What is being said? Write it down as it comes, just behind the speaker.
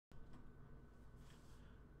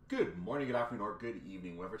Good morning, good afternoon, or good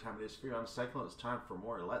evening, whatever time it is for you. I'm Cyclone. It's time for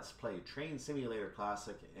more Let's Play Train Simulator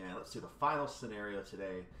Classic, and let's do the final scenario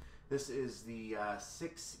today. This is the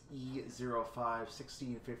 6E05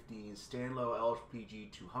 1615 Stanlow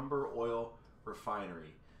LPG to Humber Oil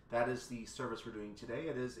Refinery. That is the service we're doing today.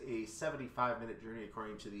 It is a 75-minute journey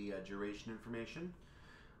according to the duration information.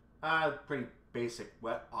 Pretty basic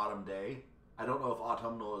wet autumn day. I don't know if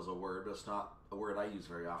autumnal is a word, but it's not a word I use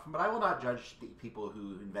very often. But I will not judge the people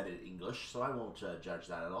who invented English, so I won't judge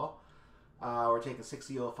that at all. We're taking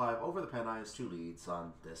 6E05 over the Pennines to Leeds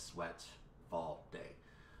on this wet fall day.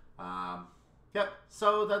 Yep,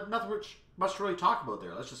 so nothing much to really talk about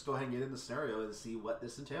there. Let's just go ahead and get in the scenario and see what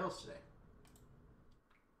this entails today.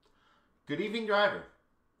 Good evening, driver.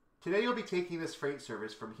 Today you'll be taking this freight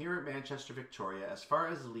service from here at Manchester, Victoria, as far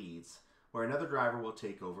as Leeds, where another driver will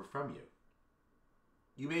take over from you.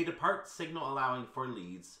 You may depart signal allowing for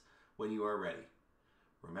Leeds when you are ready.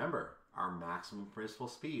 Remember, our maximum permissible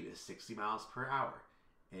speed is 60 miles per hour,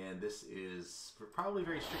 and this is probably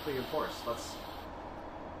very strictly enforced. Let's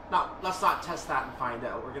not test that and find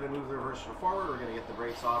out. We're going to move the reverser forward. We're going to get the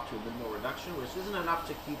brakes off to a minimal reduction, which isn't enough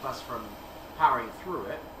to keep us from powering through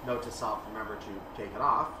it. Note to self, remember to take it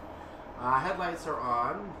off. Headlights are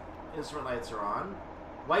on. Instrument lights are on.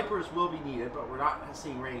 Wipers will be needed, but we're not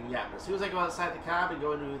seeing rain yet. But as soon as I go outside the cab and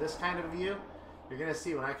go into this kind of view, you're going to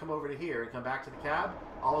see when I come over to here and come back to the cab,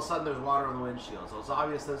 all of a sudden there's water on the windshield. So it's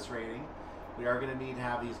obvious that it's raining. We are going to need to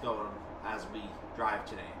have these going as we drive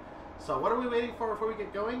today. So what are we waiting for before we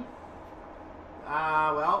get going?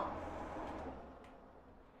 Well,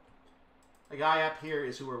 the guy up here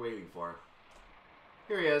is who we're waiting for.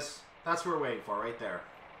 Here he is. That's who we're waiting for, right there.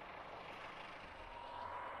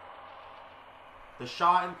 The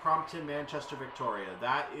Shaw and Crompton, Manchester, Victoria.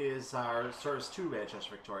 That is our service to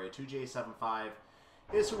Manchester, Victoria. 2J75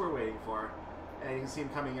 is who we're waiting for. And you can see him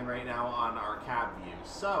coming in right now on our cab view.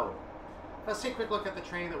 So, let's take a quick look at the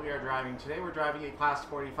train that we are driving today. We're driving a Class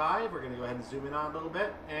 45. We're going to go ahead and zoom in on a little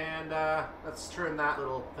bit. And let's turn that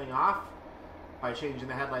little thing off by changing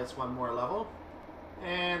the headlights one more level.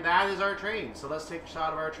 And that is our train. So let's take a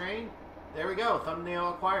shot of our train. There we go. Thumbnail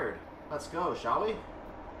acquired. Let's go, shall we?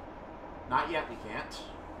 Not yet, we can't.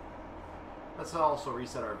 Let's also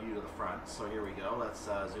reset our view to the front. So here we go. Let's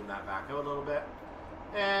zoom that back out a little bit.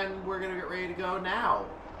 And we're going to get ready to go now.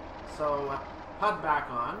 So HUD back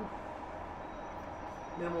on.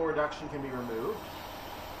 Minimal reduction can be removed,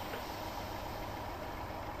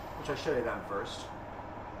 which I should have done first.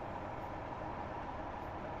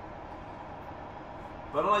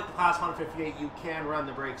 But unlike the Class 158, you can run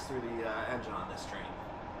the brakes through the engine on this train.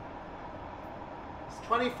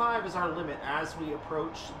 25 is our limit as we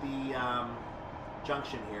approach the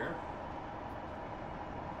junction here.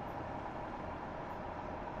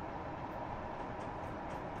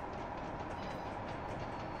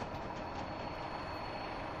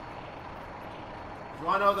 If you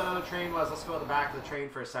want to know what that other train was, let's go to the back of the train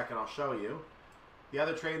for a second. I'll show you. The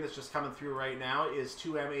other train that's just coming through right now is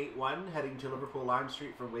 2M81 heading to Liverpool Lime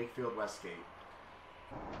Street from Wakefield Westgate.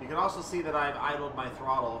 You can also see that I've idled my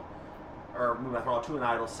throttle, or move my throttle to an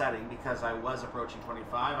idle setting because I was approaching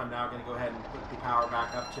 25. I'm now going to go ahead and put the power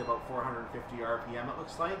back up to about 450 RPM, it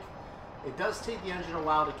looks like. It does take the engine a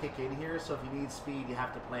while to kick in here, so if you need speed, you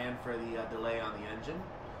have to plan for the delay on the engine.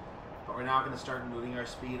 But we're now going to start moving our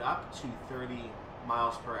speed up to 30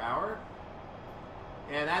 miles per hour.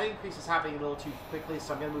 And that increase is happening a little too quickly,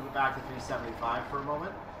 so I'm going to move it back to 375 for a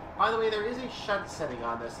moment. By the way, there is a shunt setting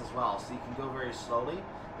on this as well, so you can go very slowly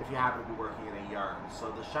if you happen to be working in a yard. So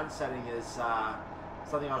the shunt setting is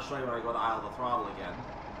something I'll show you when I go to idle the throttle again.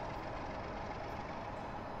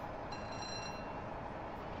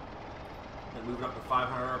 And moving up to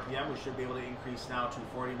 500 RPM, we should be able to increase now to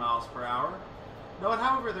 40 miles per hour. Note,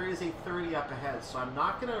 however, there is a 30 up ahead, so I'm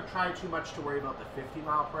not going to try too much to worry about the 50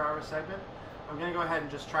 mile per hour segment. I'm going to go ahead and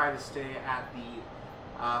just try to stay at the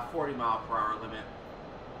 40 mile per hour limit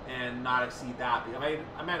and not exceed that.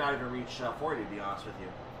 I might not even reach 40, to be honest with you.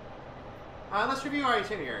 Let's review our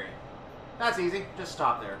itinerary. That's easy. Just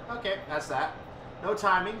stop there. Okay, that's that. No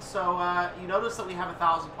timing. So you notice that we have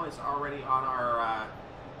 1,000 points already on our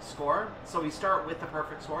score. So we start with the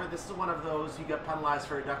perfect score. This is one of those you get penalized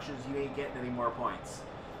for reductions. You ain't getting any more points.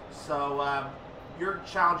 So your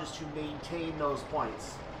challenge is to maintain those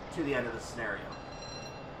points to the end of the scenario.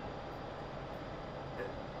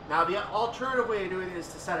 Now, the alternative way to do it is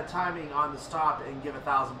to set a timing on the stop and give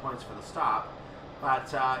 1,000 points for the stop.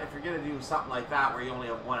 But if you're going to do something like that where you only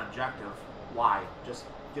have one objective, why? Just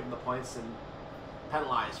give them the points and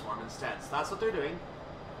penalize for them instead. So that's what they're doing.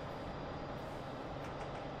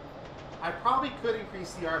 I probably could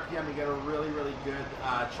increase the RPM to get a really, really good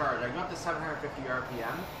charge. I can go up to 750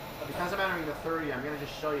 RPM, but because I'm entering the 30, I'm going to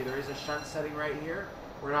just show you there is a shunt setting right here.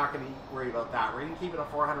 We're not going to worry about that. We're going to keep it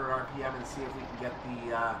at 400 RPM and see if we can get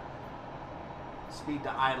the speed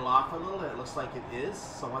to idle off a little. And it looks like it is.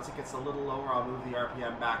 So once it gets a little lower, I'll move the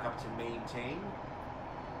RPM back up to maintain,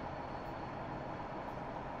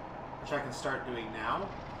 which I can start doing now.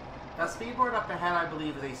 That speedboard up ahead, I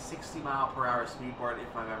believe, is a 60 mile per hour speedboard,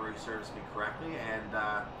 if my memory serves me correctly,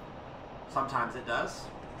 and sometimes it does.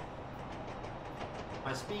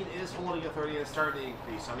 My speed is holding at 30 and it's starting to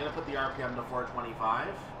increase, so I'm going to put the RPM to 425.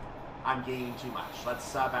 I'm gaining too much.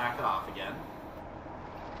 Let's back it off again.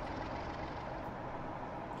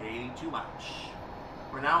 Gaining too much.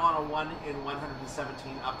 We're now on a 1 in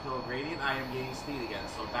 117 uphill gradient. I am gaining speed again,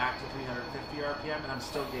 so back to 350 RPM, and I'm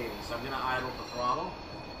still gaining, so I'm going to idle the throttle.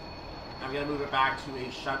 I'm going to move it back to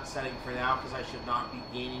a shunt setting for now because I should not be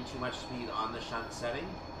gaining too much speed on the shunt setting.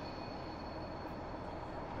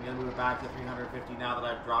 I'm going to move it back to 350 now that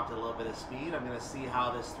I've dropped a little bit of speed. I'm going to see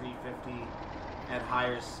how this 350 and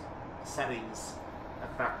higher settings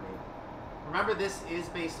affect me. Remember, this is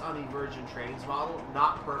based on the Virgin Trains model.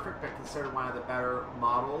 Not perfect, but considered one of the better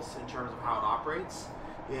models in terms of how it operates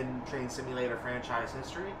in Train Simulator franchise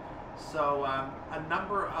history. So a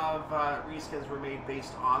number of reskins were made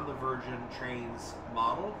based on the Virgin Trains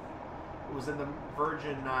model. It was in the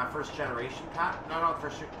Virgin first generation pack. No,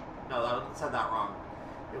 I said that wrong.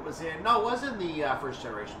 It was in, no, it was in the first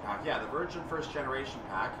generation pack. Yeah, the Virgin first generation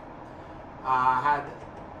pack had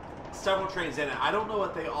several trains in it. I don't know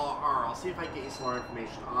what they all are. I'll see if I can get you some more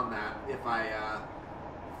information on that if I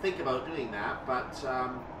think about doing that. But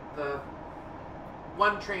the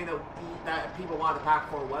one train that people wanted the pack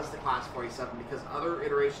for was the Class 47 because other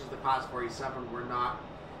iterations of the Class 47 were not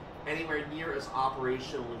anywhere near as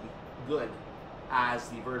operationally good as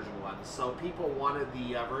the Virgin one. So people wanted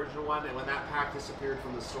the Virgin one, and when that pack disappeared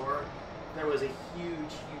from the store, there was a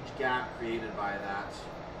huge, huge gap created by that.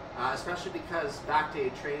 Especially because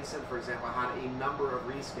Backdated Train Sim, for example, had a number of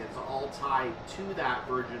reskins all tied to that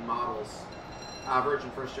Virgin models, Virgin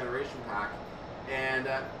first generation pack. And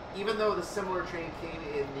even though the similar train came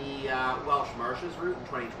in the Welsh Marshes route in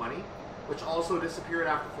 2020, which also disappeared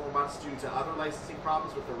after 4 months due to other licensing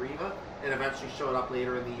problems with the Riva, and eventually showed up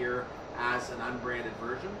later in the year as an unbranded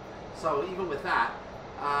version. So even with that,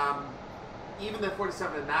 even the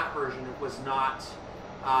 47 in that version was not,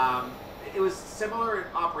 it was similar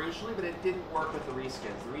operationally, but it didn't work with the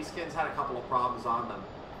reskins. The reskins had a couple of problems on them.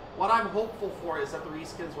 What I'm hopeful for is that the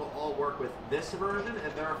reskins will all work with this version,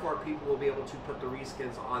 and therefore people will be able to put the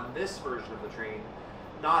reskins on this version of the train,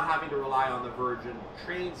 not having to rely on the Virgin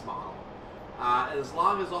Trains model. As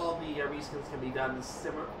long as all the reskins can be done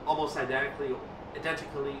almost identically,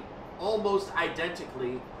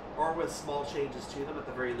 or with small changes to them at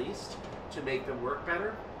the very least, to make them work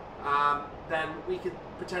better, then we could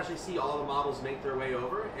potentially see all the models make their way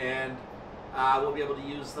over, and we'll be able to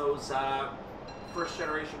use those first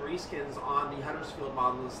generation reskins on the Huddersfield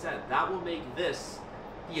model instead. That will make this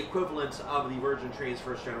the equivalent of the Virgin Trains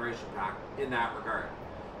first generation pack in that regard.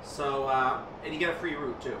 So, and you get a free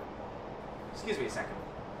route too. Excuse me a second.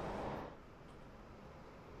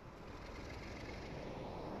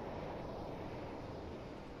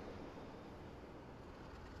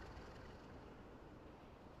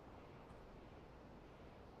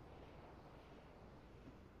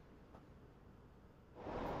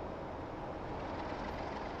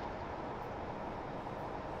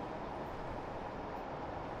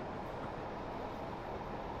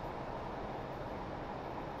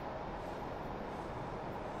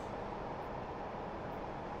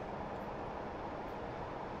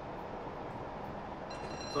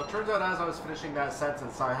 So it turns out as I was finishing that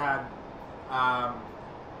sentence, I had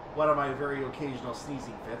one of my very occasional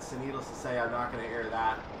sneezing fits, and needless to say, I'm not going to air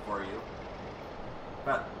that for you.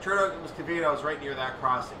 But it turned out it was convenient I was right near that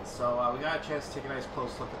crossing, so we got a chance to take a nice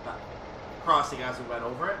close look at that crossing as we went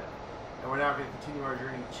over it. And we're now going to continue our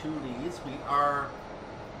journey to Leeds. We are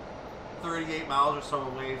 38 miles or so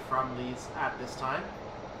away from Leeds at this time.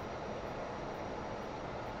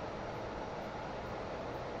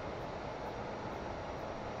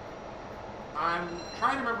 I'm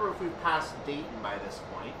trying to remember if we've passed Dayton by this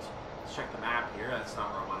point. Let's check the map here. That's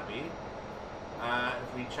not where I want to be.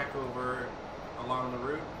 If we check over along the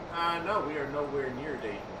route, no, we are nowhere near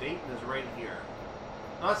Dayton. Dayton is right here.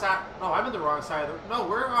 No, that's not. No, I'm in the wrong side of the route.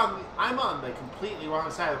 No, I'm on the completely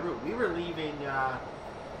wrong side of the route. We were leaving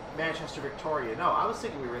Manchester Victoria. No, I was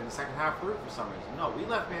thinking we were in the second half of the route for some reason. No, we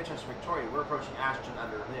left Manchester Victoria. We're approaching Ashton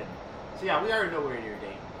under Lynn. So yeah, we are nowhere near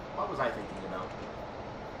Dayton. What was I thinking about?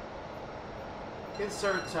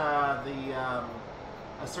 Insert a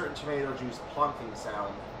certain tomato juice plunking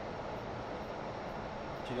sound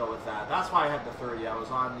to go with that. That's why I had the 30. I was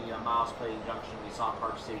on the Miles Clayton Junction. We saw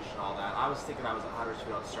Park Station, all that. I was thinking I was at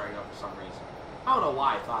Huddersfield starting out for some reason. I don't know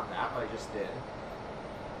why I thought that, but I just did.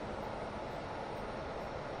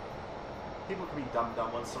 People can be dumb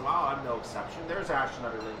once in a while. I'm no exception. There's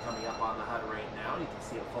Ashton-under-Lyne coming up on the HUD right now. You can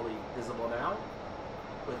see it fully visible now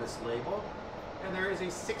with this label. And there is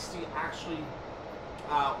a 60 actually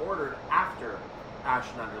ordered after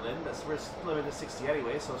Ashton-under-Lyne, but we're limited to 60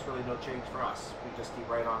 anyway, so it's really no change for us. We just keep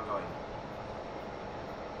right on going.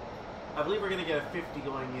 I believe we're going to get a 50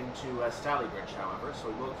 going into Standedge, however, so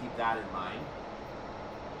we will keep that in mind.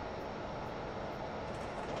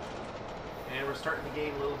 And we're starting to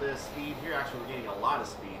gain a little bit of speed here. Actually, we're gaining a lot of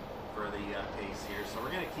speed for the pace here, so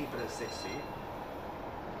we're going to keep it at 60.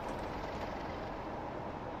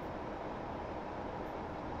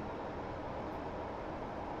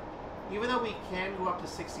 Even though we can go up to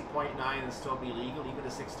 60.9 and still be legal, even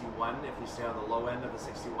to 61 if we stay on the low end of the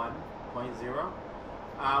 61.0,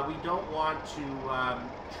 we don't want to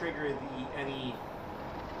trigger any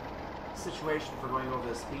situation for going over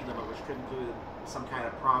the speed limit, which could include some kind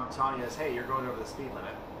of prompt telling us, hey, you're going over the speed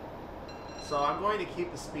limit. So I'm going to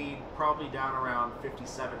keep the speed probably down around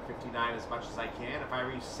 57, 59 as much as I can. If I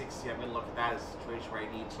reach 60, I'm going to look at that as a situation where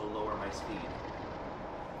I need to lower my speed.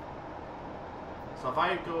 So if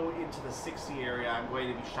I go into the 60 area, I'm going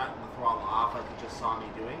to be shutting the throttle off like you just saw me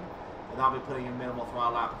doing. And I'll be putting a minimal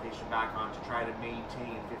throttle application back on to try to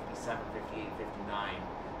maintain 57, 58, 59.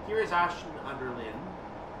 Here is Ashton-under-Lyne.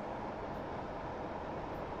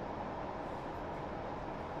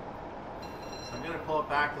 So I'm going to pull it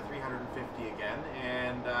back to 350 again.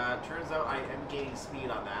 And turns out I am gaining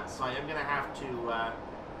speed on that. So I am going to have to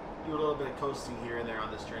do a little bit of coasting here and there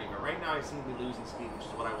on this journey, but right now I seem to be losing speed, which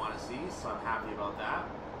is what I want to see, so I'm happy about that.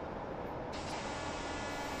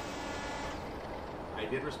 I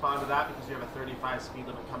did respond to that because we have a 35 speed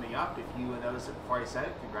limit coming up. If you noticed it before I said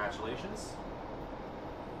it, congratulations.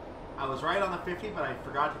 I was right on the 50, but I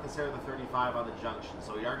forgot to consider the 35 on the junction,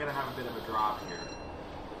 so we are going to have a bit of a drop here.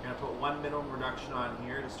 We're going to put one minimum reduction on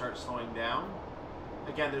here to start slowing down.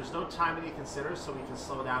 Again, there's no timing to consider, so we can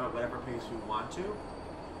slow down at whatever pace we want to.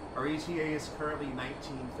 Our ETA is currently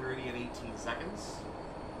 19:30 and 18 seconds.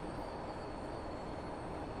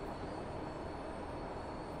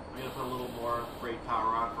 I'm going to put a little more brake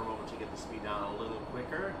power on for a moment to get the speed down a little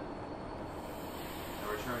quicker.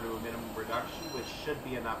 And return to a minimum reduction, which should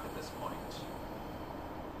be enough at this point.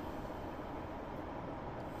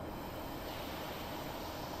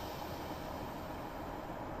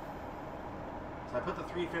 So I put the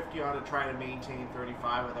 350 on to try to maintain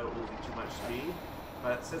 35 without losing too much speed.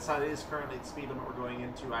 But since that is currently the speed limit we're going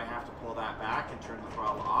into, I have to pull that back and turn the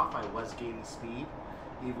throttle off. I was gaining speed,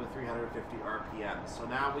 even with 350 RPM. So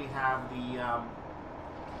now we have the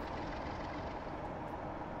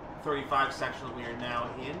 35 section that we are now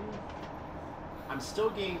in. I'm still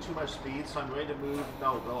gaining too much speed, so I'm going to move.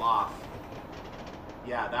 No, go off.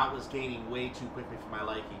 Yeah, that was gaining way too quickly for my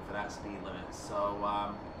liking for that speed limit.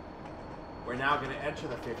 So we're now going to enter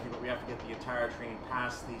the 50, but we have to get the entire train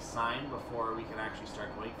past the sign before we can actually start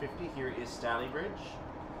going 50. Here is Standedge.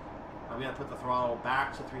 I'm going to put the throttle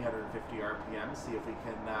back to 350 RPM, see if we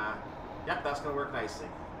can, yep, that's going to work nicely.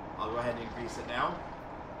 I'll go ahead and increase it now.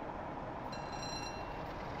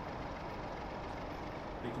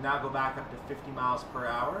 We can now go back up to 50 miles per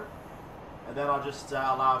hour, and then I'll just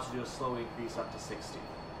allow it to do a slow increase up to 60.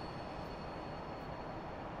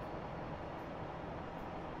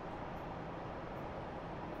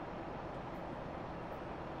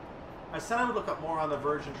 I said I would look up more on the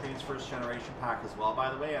Virgin Trains first generation pack as well,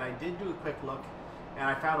 by the way, and I did do a quick look, and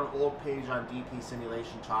I found an old page on DP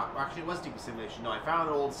Simulation Talk. Well, actually, it was DP Simulation. No, I found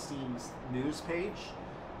an old Steam news page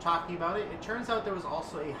talking about it. It turns out there was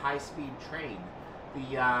also a high-speed train,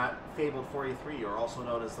 the fabled 43, or also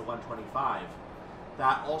known as the 125.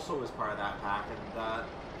 That also was part of that pack, and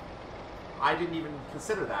I didn't even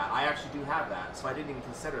consider that. I actually do have that, so I didn't even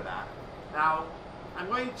consider that. Now, I'm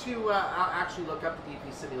going to actually look up the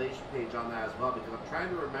DP Simulation page on that as well, because I'm trying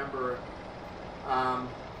to remember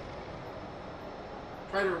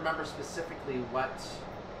specifically what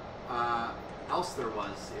else there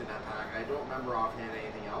was in that pack. I don't remember offhand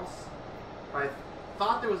anything else, but I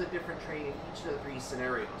thought there was a different train in each of the three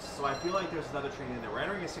scenarios. So I feel like there's another train in there. We're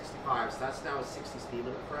entering a 65, so that's now a 60 speed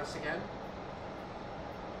limit for us again.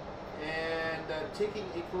 And taking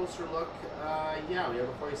a closer look, yeah, we have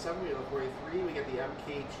a 47, we have a 43, we get the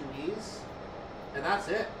MK2Es, and that's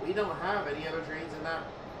it. We don't have any other trains in that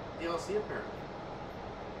DLC apparently.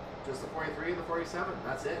 Just the 43 and the 47,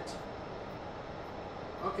 that's it.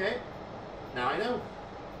 Okay. Now I know.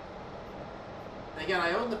 Again,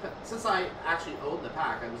 since I actually own the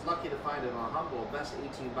pack, I was lucky to find it on Humble, best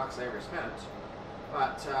 18 bucks I ever spent.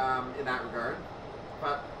 But in that regard,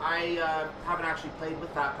 but I haven't actually played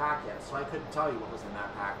with that pack yet, so I couldn't tell you what was in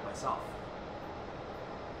that pack myself.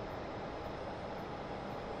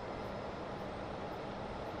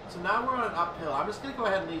 So now we're on an uphill. I'm just going to go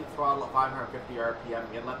ahead and leave the throttle at 550 RPM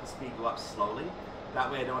and let the speed go up slowly.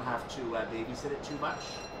 That way I don't have to babysit it too much.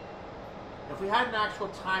 If we had an actual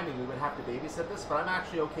timing, we would have to babysit this, but I'm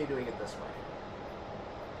actually okay doing it this way.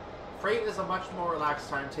 Freight is a much more relaxed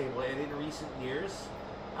timetable, and in recent years,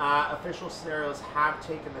 official scenarios have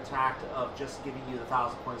taken the tact of just giving you the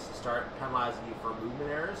 1,000 points to start and penalizing you for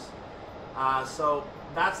movement errors. So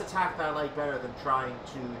that's a tact that I like better than trying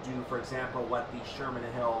to do, for example, what the Sherman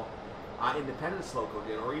Hill Independence loco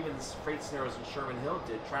did, or even freight scenarios in Sherman Hill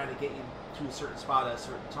did, trying to get you to a certain spot at a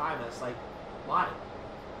certain time. And it's like, why?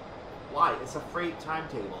 Why? It's a freight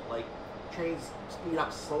timetable. Like, trains speed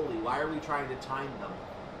up slowly. Why are we trying to time them?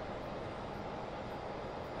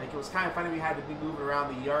 Like, it was kind of funny we had to be moving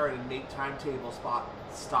around the yard and make timetable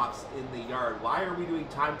stops in the yard. Why are we doing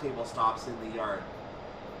timetable stops in the yard?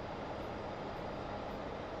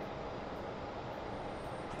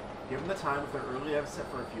 Give them the time if they're early, have sit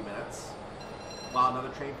for a few minutes while another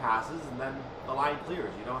train passes, and then the line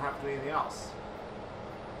clears. You don't have to do anything else.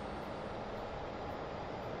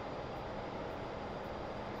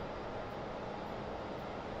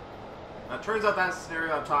 Now, it turns out that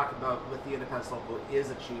scenario I'm talking about with the Independence Loco is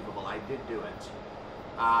achievable. I did do it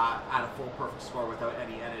at a full perfect score without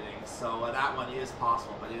any editing. So that one is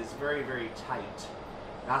possible, but it is very, very tight.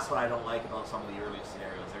 That's what I don't like about some of the early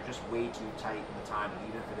scenarios. They're just way too tight in the timing,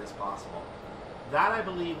 even if it is possible. That, I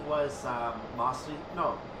believe, was Mossley.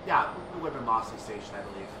 No, yeah, it would have been Mossley Station, I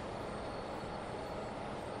believe.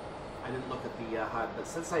 I didn't look at the HUD, but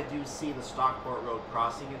since I do see the Stockport Road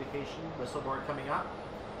crossing indication whistle board coming up,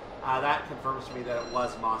 that confirms to me that it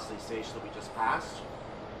was Mossley Station that we just passed.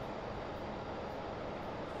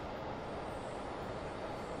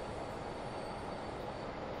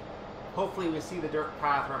 Hopefully we see the dirt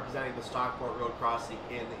path representing the Stockport Road crossing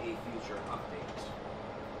in a future update.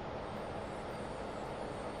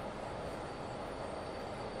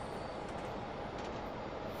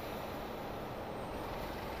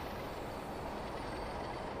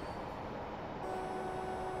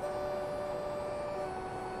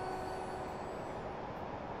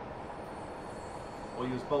 We'll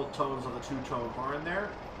use both tones of the two-tone horn there.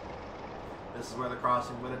 This is where the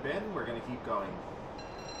crossing would have been. We're going to keep going.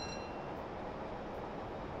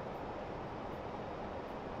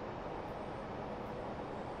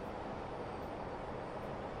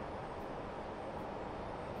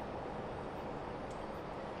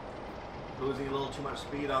 Losing a little too much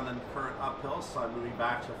speed on the current uphill, so I'm moving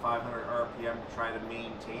back to 500 RPM to try to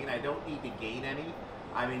maintain. I don't need to gain any.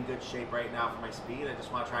 I'm in good shape right now for my speed. I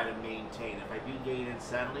just want to try to maintain. If I do gain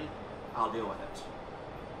insanely, I'll deal with it.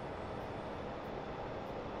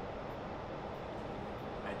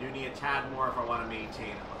 I do need a tad more if I want to maintain,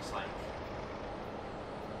 it looks like.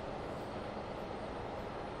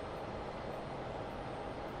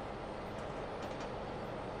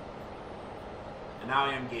 And now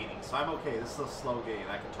I am gaining, so I'm okay. This is a slow gain.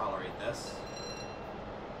 I can tolerate this.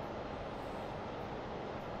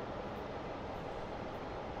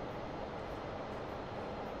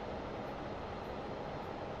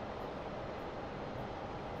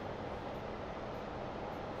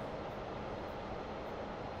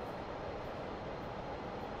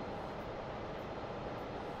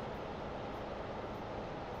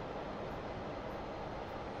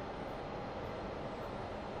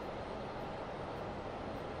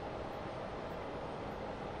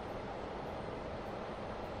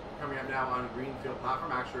 Coming up now on Greenfield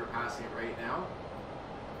platform. Actually, we're passing it right now.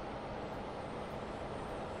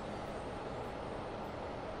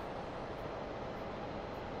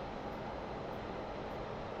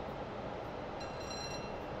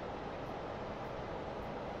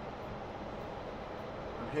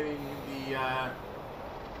 I'm hitting the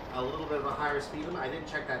a little bit of a higher speed limit. I didn't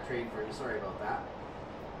check that train for you. Sorry about that.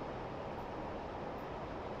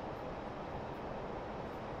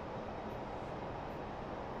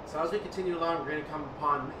 So as we continue along, we're going to come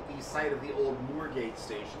upon the site of the old Moorgate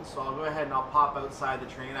station. So I'll go ahead and I'll pop outside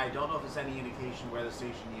the train. I don't know if there's any indication where the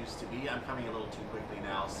station used to be. I'm coming a little too quickly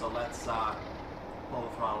now, so let's pull the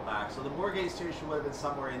throttle back. So the Moorgate station would have been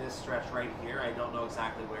somewhere in this stretch right here. I don't know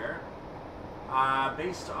exactly where.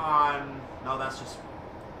 Based on... no, that's just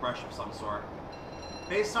brush of some sort.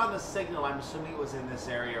 Based on the signal, I'm assuming it was in this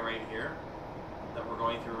area right here that we're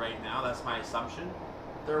going through right now. That's my assumption.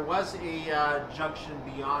 There was a junction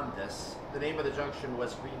beyond this. The name of the junction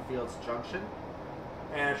was Greenfields Junction.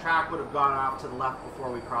 And a track would have gone off to the left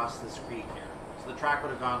before we crossed this creek here. So the track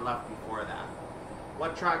would have gone left before that.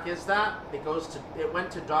 What track is that? It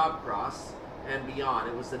went to Dogcross and beyond.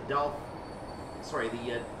 It was the Delph, sorry,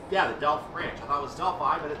 the Delph branch. I thought it was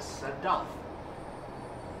Delphi, but it's Delph.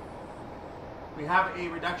 We have a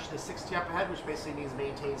reduction to 60 up ahead, which basically means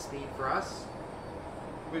maintain speed for us.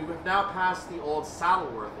 We've now passed the old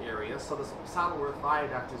Saddleworth area, so the Saddleworth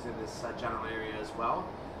Viaduct is in this general area as well.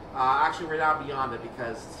 Actually, we're now beyond it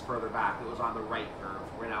because it's further back. It was on the right curve.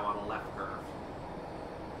 We're now on the left curve.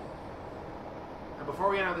 And before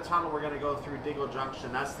we enter the tunnel, we're going to go through Diggle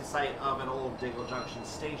Junction. That's the site of an old Diggle Junction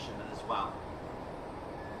station as well.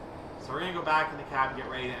 So we're going to go back in the cab and get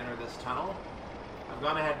ready to enter this tunnel. I've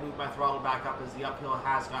gone ahead and moved my throttle back up as the uphill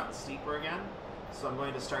has gotten steeper again. So I'm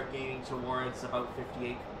going to start gaining towards about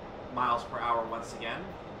 58 miles per hour once again.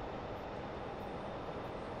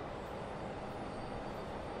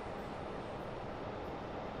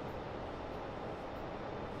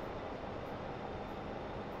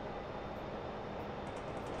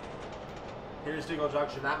 Here's Diggle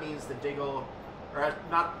Junction. That means the Diggle, or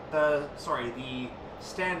not the, sorry, the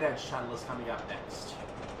Standedge tunnel is coming up next.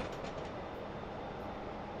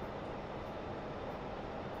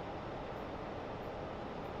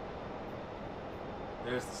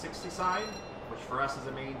 There's the 60 sign, which for us is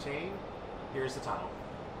a maintain. Here's the tunnel.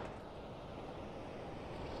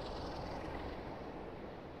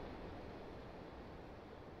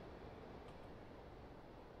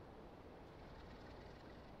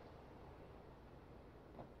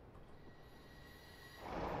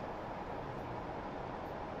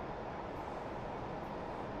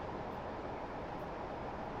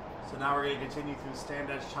 So now we're going to continue through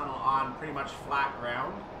Standedge tunnel on pretty much flat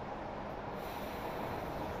ground.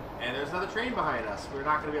 And there's another train behind us. We're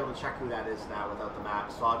not going to be able to check who that is now without the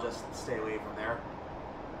map, so I'll just stay away from there.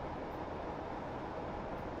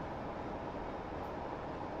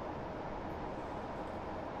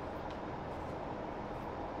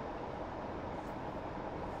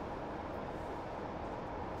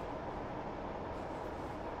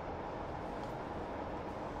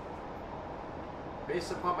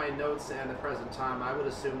 Based upon my notes and the present time, I would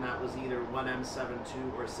assume that was either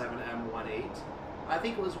 1M72 or 7M18. I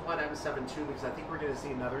think it was 1M72 because I think we're going to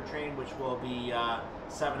see another train, which will be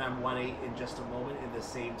 7M18 in just a moment in the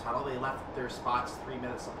same tunnel. They left their spots 3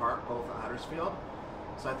 minutes apart, both at Huddersfield.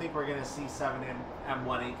 So I think we're going to see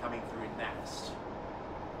 7M18 coming through next.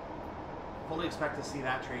 Fully expect to see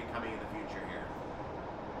that train coming in the future here.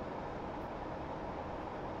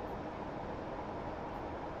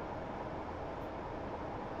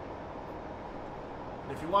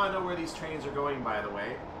 And if you want to know where these trains are going, by the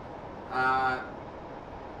way,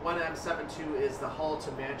 1M72 is the Hull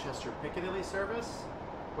to Manchester Piccadilly service,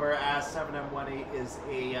 whereas 7M18 is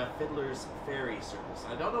a Fiddler's Ferry service.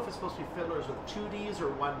 I don't know if it's supposed to be Fiddler's with 2 Ds or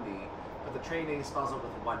 1 D, but the train name spells it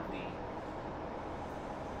with 1 D.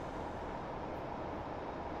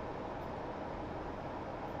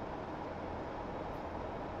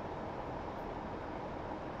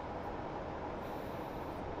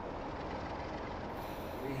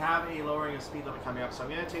 We have a lowering of speed limit coming up, so I'm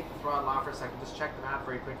going to take the throttle off for a second, just check the map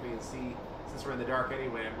very quickly and see, since we're in the dark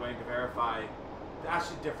anyway, I'm going to verify.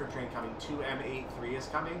 Actually, a different train coming, 2M83 is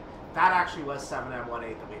coming. That actually was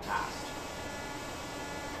 7M18 that we passed.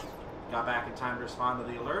 Got back in time to respond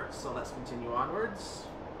to the alert, so let's continue onwards.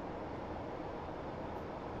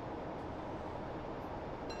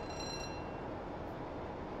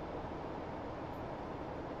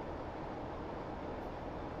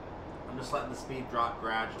 I'm just letting the speed drop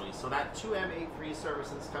gradually. So that 2M83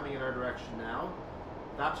 service is coming in our direction now.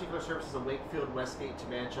 That particular service is a Wakefield Westgate to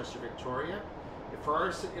Manchester Victoria.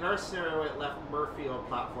 In our scenario, it left Murfield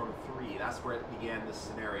platform 3. That's where it began this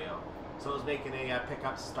scenario. So it was making a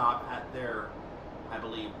pickup stop at there, I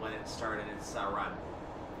believe, when it started its run.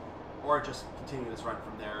 Or just continue its run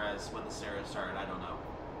from there as when the scenario started, I don't know.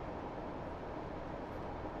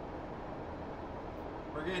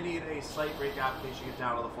 We're going to need a slight brake application to get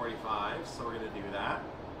down to the 45, so we're going to do that.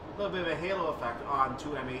 A little bit of a halo effect on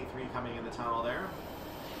 2M83 coming in the tunnel there.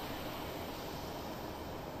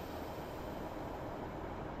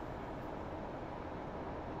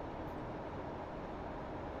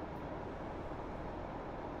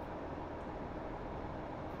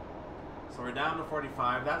 So we're down to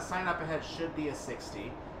 45. That sign up ahead should be a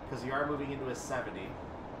 60, because we are moving into a 70.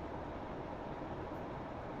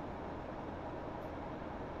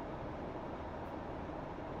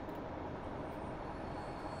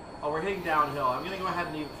 Oh, we're heading downhill. I'm going to go ahead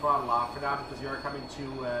and leave the throttle off for now because we are coming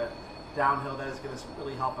to downhill that is going to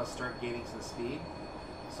really help us start gaining some speed.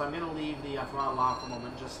 So I'm going to leave the throttle off for a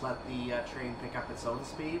moment, just let the train pick up its own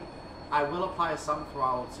speed. I will apply some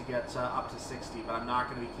throttle to get up to 60, but I'm not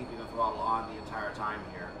going to be keeping the throttle on the entire time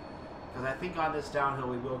here. Because I think on this downhill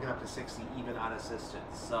we will get up to 60 even unassisted.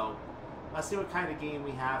 So let's see what kind of gain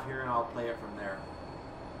we have here, and I'll play it from there.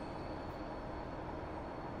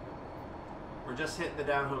 We're just hitting the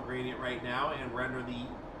downhill gradient right now, and we're under the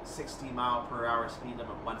 60-mile-per-hour speed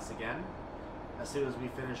limit once again. As soon as we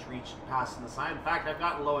finish passing the sign. In fact, I've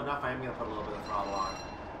gotten low enough, I am going to put a little bit of throttle on,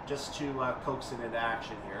 just to coax it into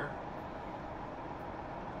action here.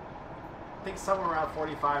 I think somewhere around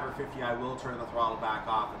 45 or 50, I will turn the throttle back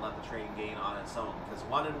off and let the train gain on its own, because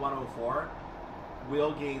 1 in 104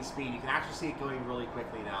 will gain speed. You can actually see it going really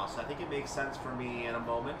quickly now, so I think it makes sense for me in a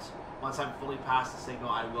moment. Once I'm fully past the signal,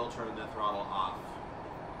 I will turn the throttle off.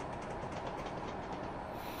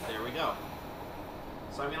 There we go.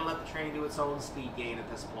 So I'm going to let the train do its own speed gain at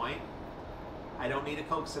this point. I don't need to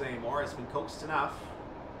coax it anymore. It's been coaxed enough.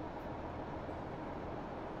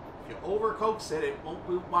 If you over coax it, it won't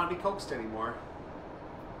want to be coaxed anymore.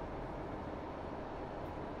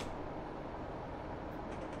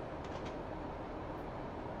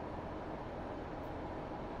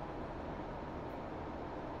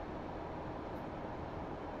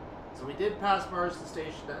 So we did pass Marsden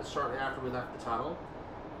Station shortly after we left the tunnel.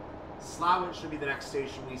 Slough should be the next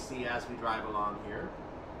station we see as we drive along here.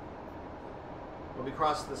 We'll be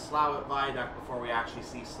crossing the Slough Viaduct before we actually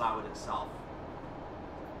see Slough itself.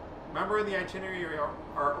 Remember, in the itinerary,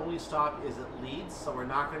 our only stop is at Leeds, so we're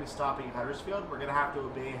not going to be stopping at Huddersfield. We're going to have to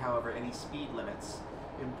obey, however, any speed limits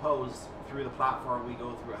imposed through the platform we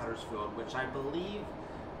go through at Huddersfield, which I believe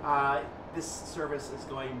this service is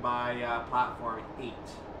going by platform 8.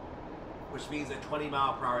 Which means a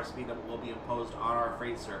 20-mile-per-hour speed limit will be imposed on our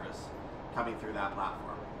freight service coming through that platform.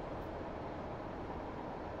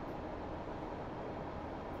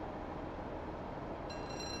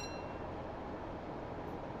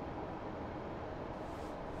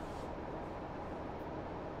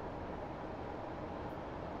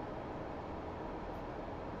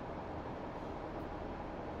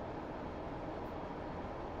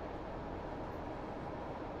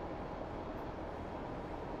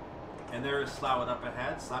 And there is Slough up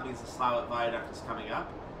ahead, so that means the Slough Viaduct is coming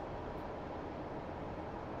up.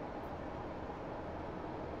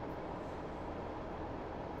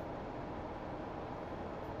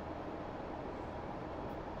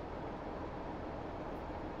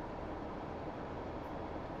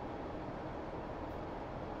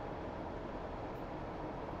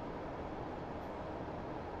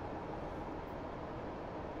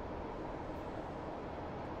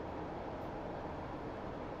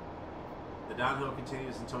 The downhill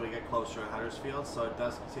continues until we get closer to Huddersfield, so it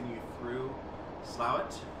does continue through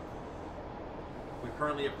Slough. We're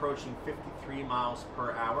currently approaching 53 miles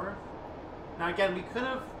per hour. Now again, we could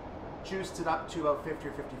have juiced it up to about 50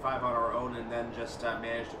 or 55 on our own and then just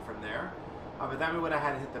managed it from there. But then we would have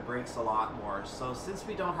had to hit the brakes a lot more. So since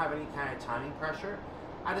we don't have any kind of timing pressure,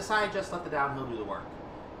 I decided just let the downhill do the work.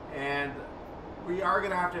 And we are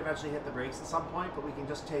going to have to eventually hit the brakes at some point, but we can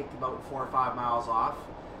just take about 4 or 5 miles off.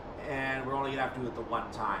 And we're only going to have to do it the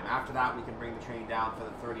one time. After that, we can bring the train down for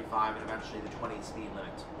the 35 and eventually the 20 speed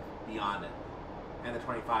limit beyond it. And the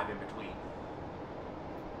 25 in between.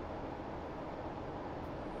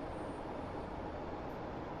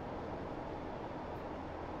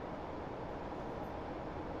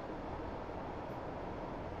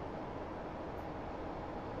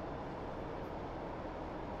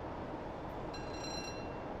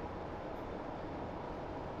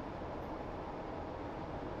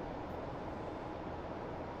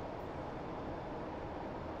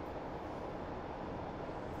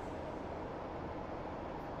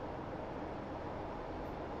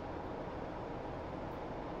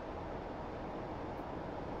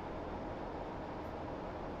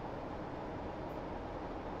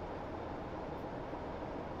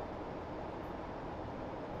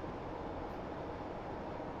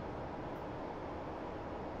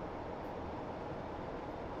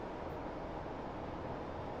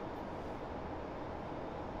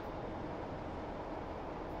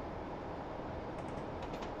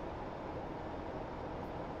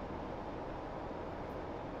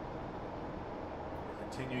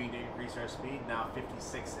 Continuing to increase our speed, now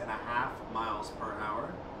 56.5 miles per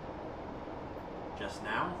hour. Just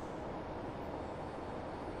now.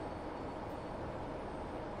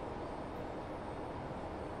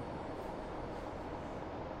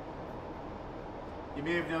 You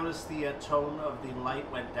may have noticed the tone of the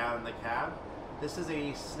light went down in the cab. This is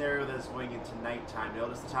a scenario that is going into nighttime.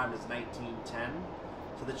 Notice the time is 19:10.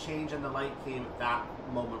 So the change in the light came at that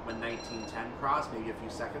moment when 1910 crossed, maybe a few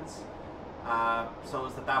seconds. So it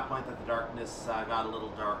was at that point that the darkness got a little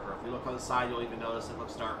darker. If you look outside, you'll even notice it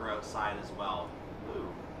looks darker outside as well. Ooh.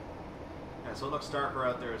 Yeah, so it looks darker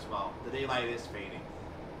out there as well. The daylight is fading.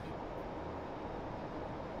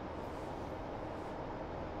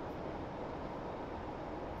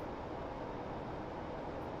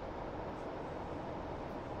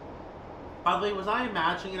 By the way, was I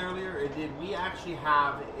imagining it earlier, or did we actually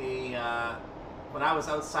have a, when I was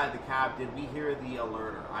outside the cab, did we hear the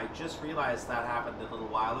alerter? I just realized that happened a little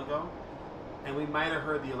while ago, and we might have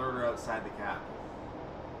heard the alerter outside the cab.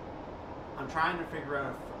 I'm trying to figure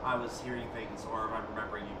out if I was hearing things, or if I'm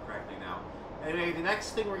remembering you correctly now. Anyway, the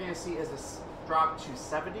next thing we're going to see is this drop to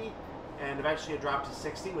 70, and eventually a drop to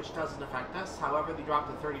 60, which doesn't affect us. However, the drop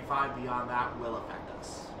to 35 beyond that will affect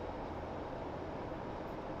us.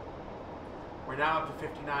 We're now up to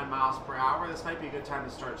 59 miles per hour. This might be a good time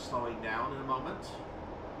to start slowing down in a moment.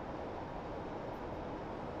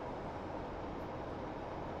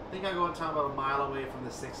 I think I'll go until I'm about a mile away from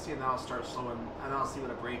the 60, and then I'll start slowing, and I'll see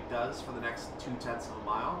what a brake does for the next 0.2 of a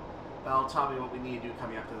mile. That'll tell me what we need to do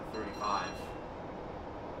coming up to the 35.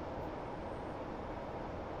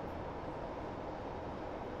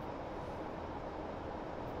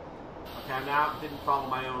 Okay, I now didn't follow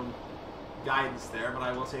my own guidance there, but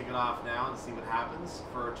I will take it off now and see what happens.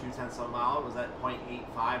 For 0.2 of a mile, it was at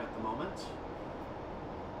 0.85 at the moment.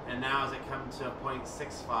 And now as it comes to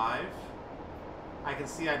 0.65, I can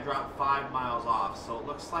see I dropped 5 miles off. So it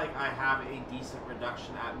looks like I have a decent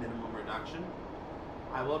reduction at minimum reduction.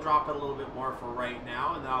 I will drop it a little bit more for right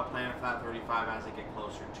now, and then I'll plan for that 35 as I get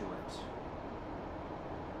closer to it.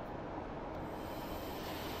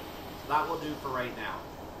 So that will do for right now.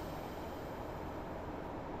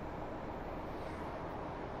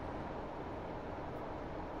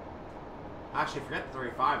 Actually, forget the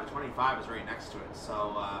 35. The 25 is right next to it,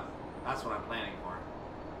 so that's what I'm planning for.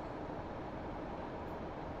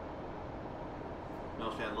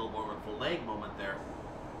 Notice we had a little more of a full leg moment there.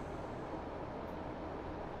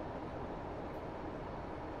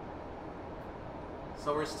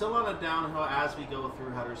 So we're still on a downhill as we go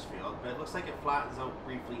through Huddersfield, but it looks like it flattens out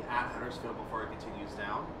briefly at Huddersfield before it continues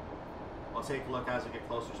down. We'll take a look as we get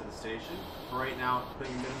closer to the station. For right now,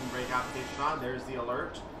 putting minimum brake application on, there's the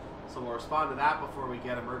alert. So we'll respond to that before we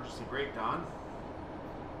get emergency brake on,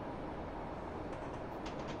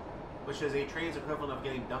 which is a train's equivalent of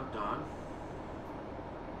getting dumped on.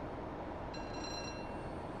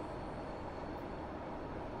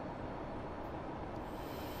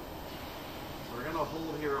 So we're going to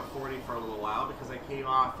hold here at 40 for a little while because I came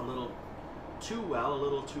off a little too well, a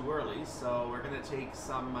little too early. So we're going to take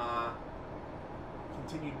some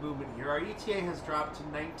continued movement here. Our ETA has dropped to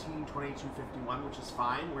 19:22:51, which is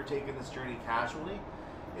fine. We're taking this journey casually.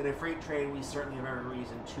 In a freight train, we certainly have every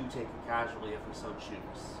reason to take it casually if we so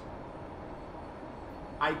choose.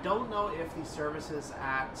 I don't know if the services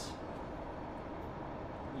at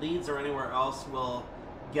Leeds or anywhere else will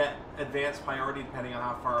get advanced priority depending on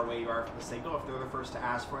how far away you are from the signal. If they're the first to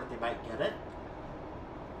ask for it, they might get it.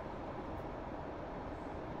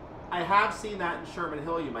 I have seen that in Sherman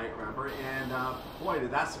Hill, you might remember, and boy, did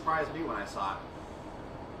that surprise me when I saw it.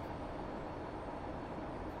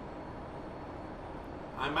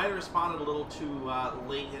 I might have responded a little too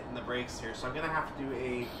late hitting the brakes here, so I'm going to have to do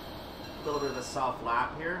a little bit of a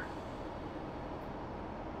self-lap here.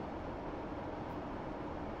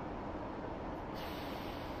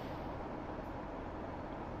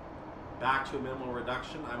 Back to a minimal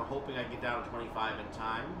reduction. I'm hoping I get down to 25 in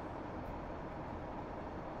time.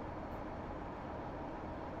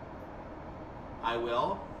 I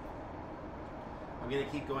will. I'm going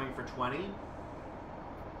to keep going for 20.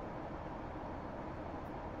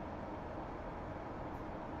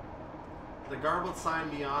 The garbled sign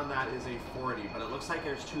beyond that is a 40, but it looks like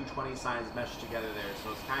there's two 20 signs meshed together there,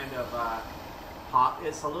 so it's kind of,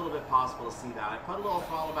 it's a little bit possible to see that. I put a little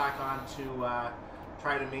throttle back on to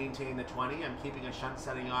try to maintain the 20. I'm keeping a shunt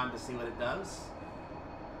setting on to see what it does.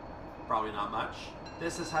 Probably not much.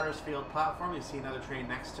 This is Huddersfield platform. You see another train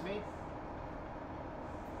next to me.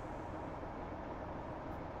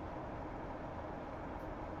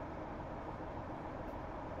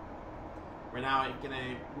 We're now going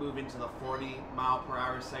to move into the 40 mile per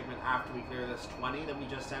hour segment after we clear this 20 that we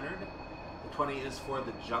just entered. The 20 is for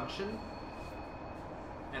the junction,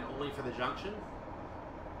 and only for the junction.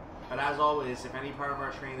 But as always, if any part of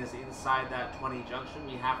our train is inside that 20 junction,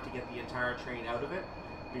 we have to get the entire train out of it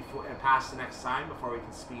before and past the next sign before we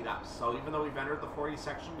can speed up. So even though we've entered the 40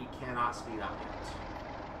 section, we cannot speed up yet.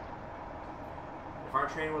 If our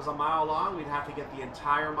train was a mile long, we'd have to get the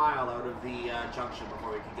entire mile out of the junction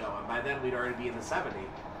before we could go. And by then, we'd already be in the 70.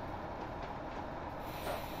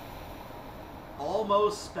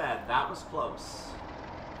 Almost sped. That was close.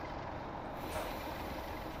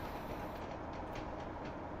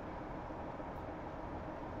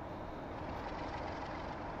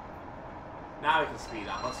 Now we can speed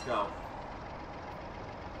up. Let's go.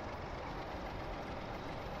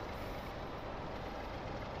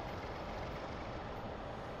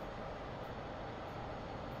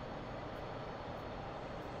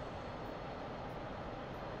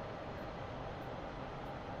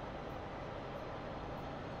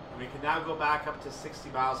 We can now go back up to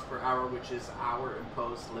 60 miles per hour, which is our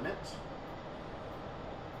imposed limit.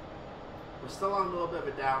 We're still on a little bit of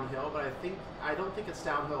a downhill, but I don't think it's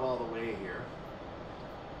downhill all the way here.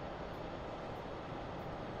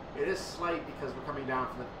 It is slight because we're coming down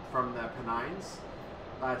from the Pennines,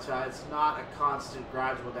 but it's not a constant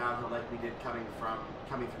gradual downhill like we did coming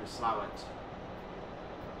through Slough.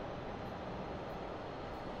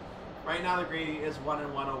 Right now the gradient is 1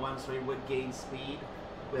 and 101, so we would gain speed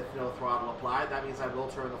with no throttle applied. That means I will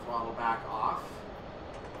turn the throttle back off.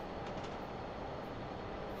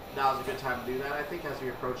 Now's a good time to do that, I think, as we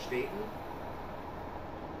approach Dayton.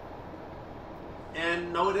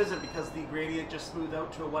 And no, it isn't, because the gradient just smoothed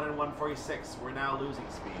out to a 1 in 146. We're now losing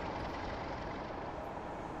speed.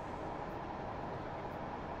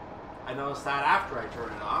 I noticed that after I turn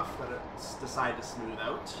it off, that it's decided to smooth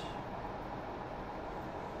out.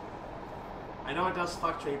 I know it does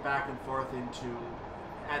fluctuate back and forth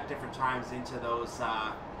at different times into those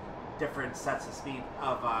different sets of speed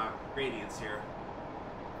of gradients here.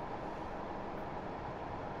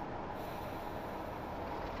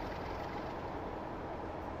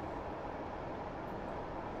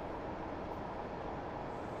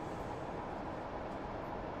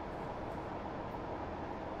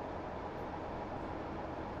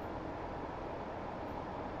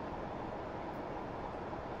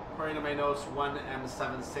 According to my notes,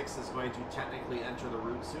 1M76 is going to technically enter the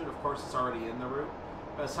route soon. Of course, it's already in the route,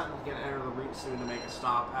 but it's technically going to enter the route soon to make a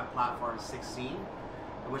stop at platform 16,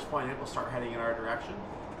 at which point it will start heading in our direction.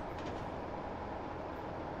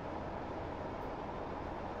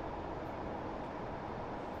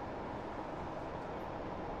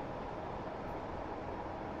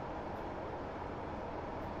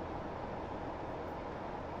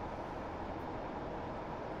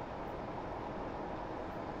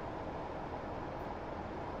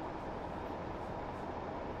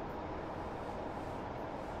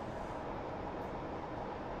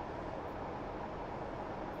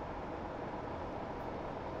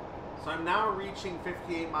 So I'm now reaching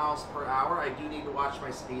 58 miles per hour. I do need to watch my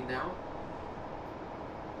speed now.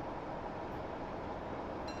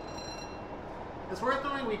 It's worth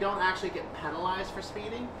knowing we don't actually get penalized for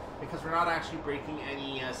speeding because we're not actually breaking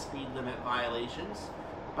any speed limit violations,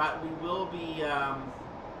 but we will be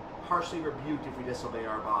harshly rebuked if we disobey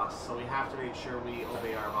our boss. So we have to make sure we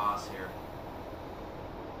obey our boss here.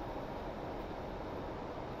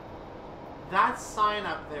 That sign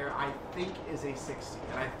up there, I think, is a 60,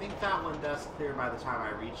 and I think that one does clear by the time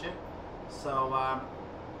I reach it. So, I'm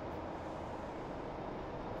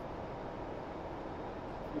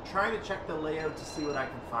trying to check the layout to see what I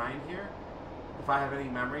can find here, if I have any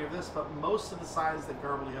memory of this, but most of the signs that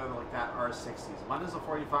garble together like that are 60s. One is a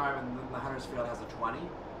 45, and then the Huddersfield has a 20.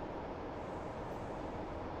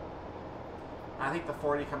 I think the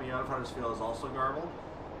 40 coming out of Huddersfield is also garbled,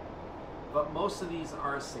 but most of these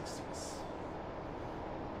are 60s.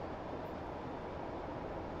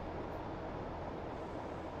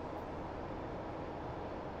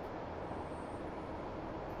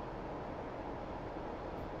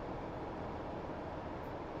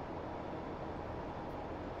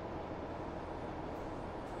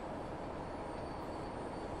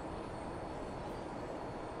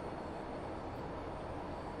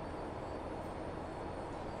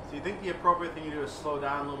 So you think the appropriate thing to do is slow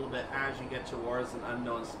down a little bit as you get towards an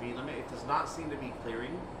unknown speed limit. It does not seem to be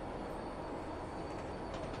clearing.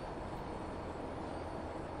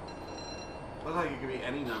 Looks like it could be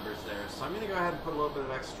any numbers there. So I'm going to go ahead and put a little bit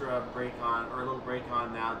of extra brake on, or a little brake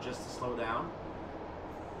on now just to slow down.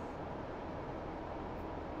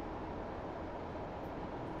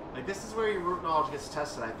 Like, this is where your route knowledge gets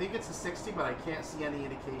tested. I think it's a 60, but I can't see any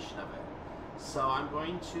indication of it. So I'm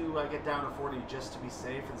going to get down to 40 just to be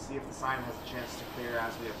safe and see if the sign has a chance to clear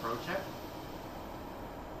as we approach it.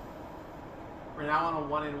 We're now on a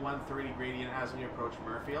 1 in 130 gradient as we approach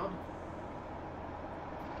Murfield.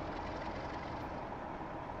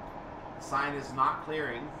 The sign is not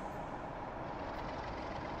clearing.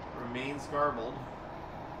 Remains garbled.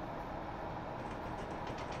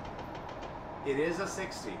 It is a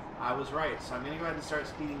 60. I was right. So I'm going to go ahead and start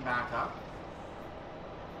speeding back up.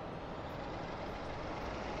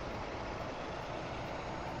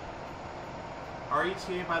 Our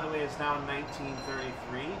ETA, by the way, is now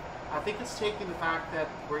 1933. I think it's taking the fact that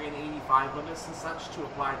we're in 85 limits and such to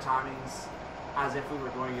apply timings as if we were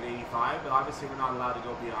going at 85, but obviously we're not allowed to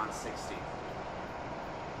go beyond 60.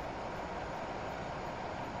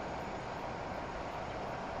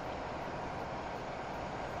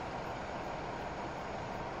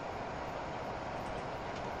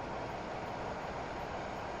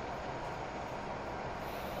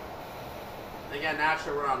 Again,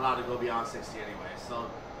 naturally we're not allowed to go beyond 60 anyway, so,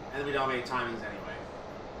 and we don't make timings anyway.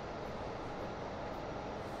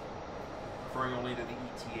 Referring only to the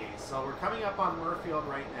ETA. So we're coming up on Murfield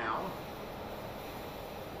right now.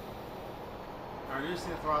 I'm reducing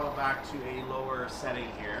the throttle back to a lower setting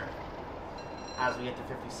here as we get to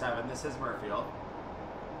 57. This is Murfield.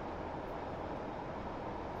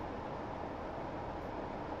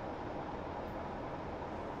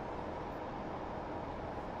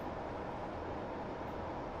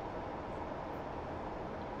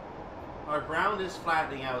 Our ground is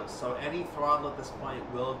flattening out, so any throttle at this point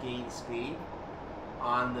will gain speed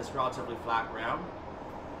on this relatively flat ground.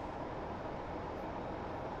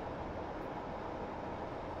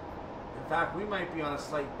 In fact, we might be on a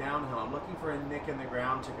slight downhill. I'm looking for a nick in the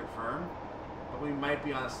ground to confirm, but we might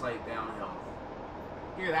be on a slight downhill.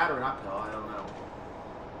 Either that or an uphill, I don't know.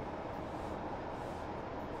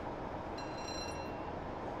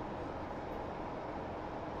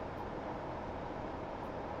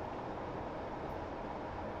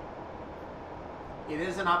 It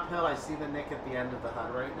is an uphill. I see the nick at the end of the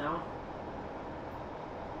HUD right now.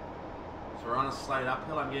 So we're on a slight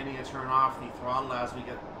uphill. I'm getting to turn off the throttle as we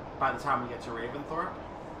get, by the time we get to Ravensthorpe.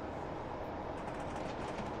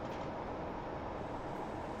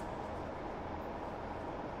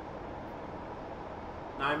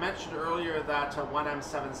 Now I mentioned earlier that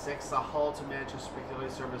 1M76, the Hull to Manchester Piccadilly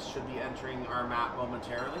service, should be entering our map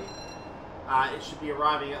momentarily. It should be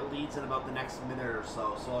arriving at Leeds in about the next minute or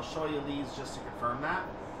so. So I'll show you Leeds just to confirm that.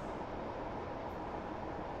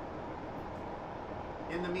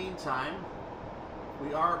 In the meantime,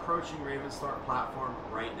 we are approaching Ravensthorpe platform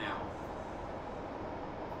right now.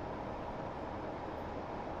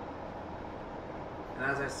 And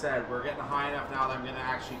as I said, we're getting high enough now that I'm going to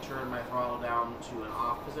actually turn my throttle down to an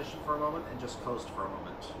off position for a moment and just coast for a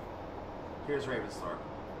moment. Here's Ravensthorpe.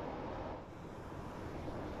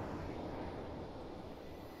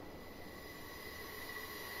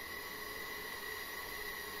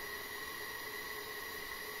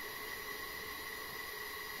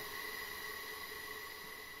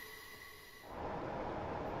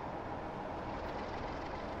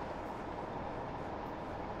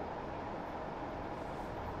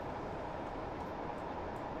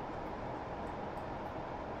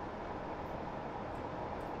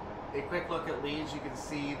 A quick look at Leeds, you can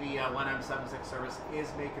see the 1M76 service is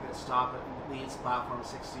making its stop at Leeds platform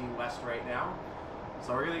 16 West right now.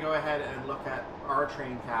 So we're going to go ahead and look at our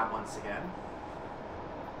train cab once again.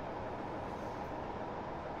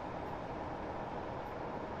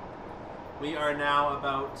 We are now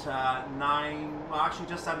about actually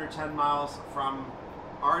just under 10 miles from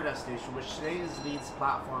our destination, which today is Leeds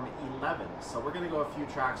platform 11. So we're going to go a few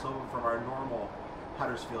tracks over from our normal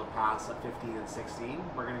Huddersfield pass at 15 and 16.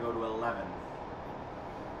 We're going to go to 11.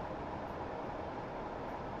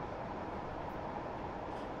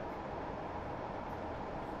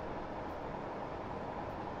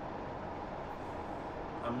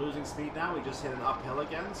 I'm losing speed now. We just hit an uphill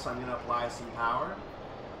again, so I'm going to apply some power.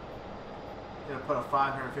 Going to put a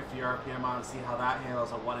 550 RPM on and see how that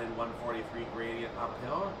handles a 1 in 143 gradient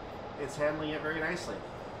uphill. It's handling it very nicely.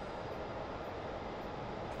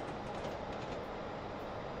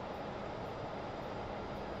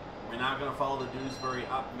 We're now going to follow the Dewsbury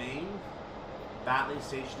up Main. Batley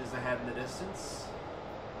Station is ahead in the distance.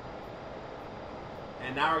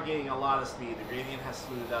 And now we're getting a lot of speed. The gradient has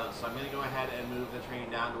smoothed out, so I'm going to go ahead and move the train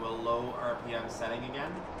down to a low RPM setting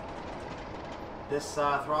again. This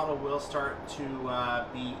throttle will start to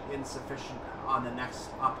be insufficient on the next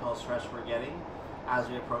uphill stretch we're getting as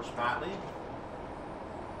we approach Batley.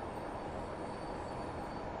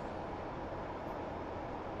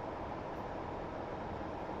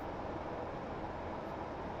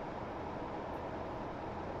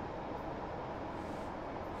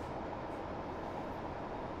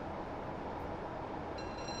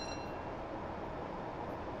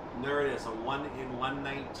 There it is, a 1 in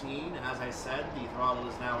 119. As I said, the throttle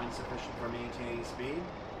is now insufficient for maintaining speed.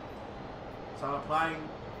 So I'm applying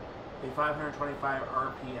a 525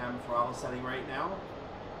 RPM throttle setting right now.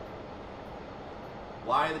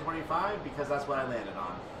 Why the 25? Because that's what I landed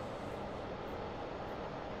on.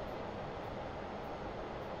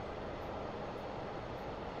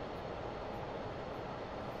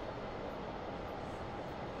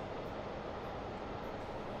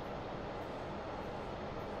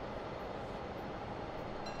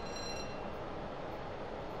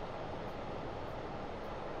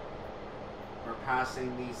 We're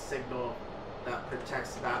passing the signal that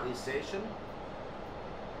protects Batley Station.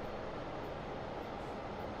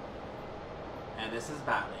 And this is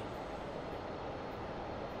Batley.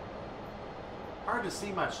 Hard to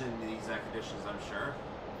see much in these conditions, I'm sure.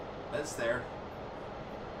 But it's there.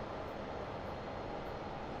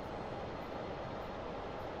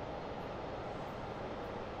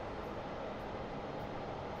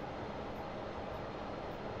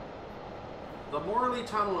 The Morley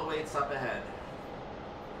Tunnel awaits up ahead.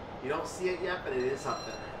 You don't see it yet, but it is up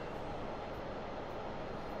there.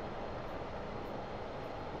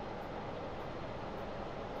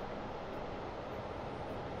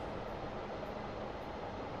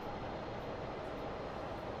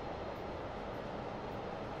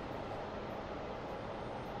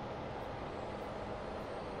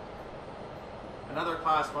 Another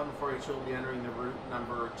Class 142 will be entering the route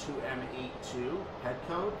number 2M82 head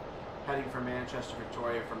code, heading for Manchester,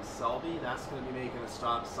 Victoria from Selby. That's going to be making a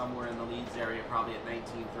stop somewhere in the Leeds area, probably at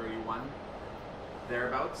 1931,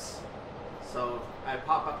 thereabouts. So I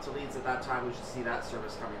pop up to Leeds at that time, we should see that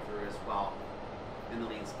service coming through as well in the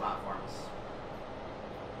Leeds platforms.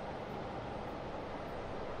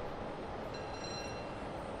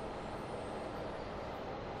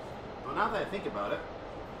 Well, now that I think about it,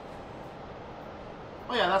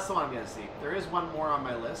 oh yeah, that's the one I'm going to see. There is one more on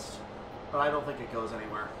my list, but I don't think it goes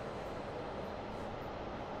anywhere.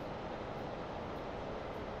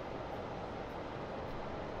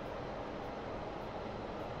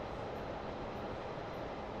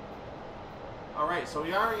 Alright, so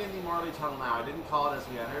we are in the Morley Tunnel now. I didn't call it as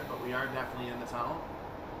we entered, but we are definitely in the tunnel.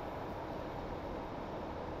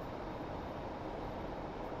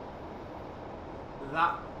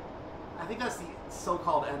 I think that's the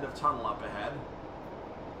so-called end of tunnel up ahead.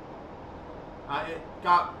 It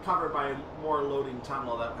got covered by more loading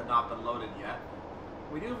tunnel that had not been loaded yet.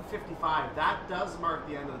 We do have 55. That does mark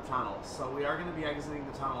the end of the tunnel, so we are going to be exiting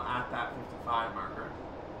the tunnel at that 55 marker.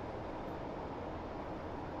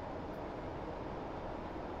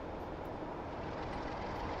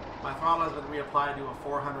 My throttle has been reapplied to a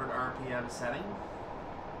 400 RPM setting.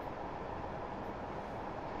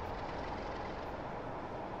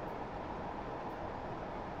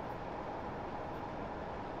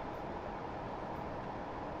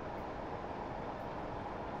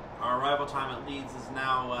 Our arrival time at Leeds is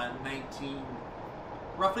now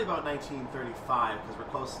roughly about 1935, because we're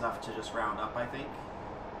close enough to just round up, I think.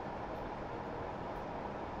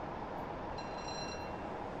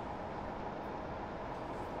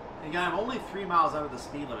 Again, I'm only 3 miles out of the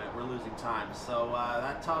speed limit. We're losing time, so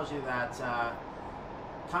that tells you that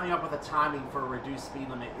coming up with a timing for a reduced speed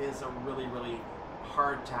limit is a really, really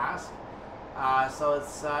hard task. So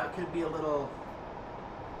it's it could be a little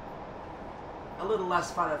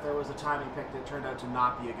less fun if there was a timing pick that turned out to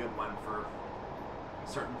not be a good one for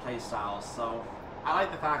certain play styles. So I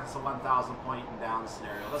like the fact it's a 1,000 point and down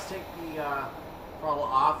scenario. Let's take the throttle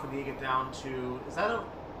off. We need to get down to, is that a,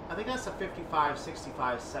 I think that's a 55,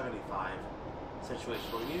 65, 75 situation,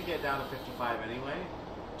 but we need to get down to 55 anyway.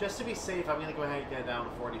 Just to be safe, I'm going to go ahead and get it down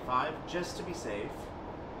to 45, just to be safe.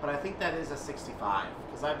 But I think that is a 65,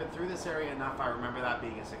 because I've been through this area enough, I remember that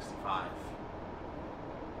being a 65.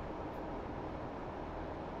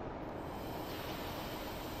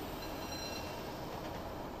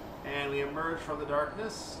 And we emerge from the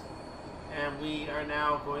darkness, and we are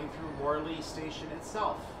now going through Morley Station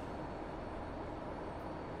itself.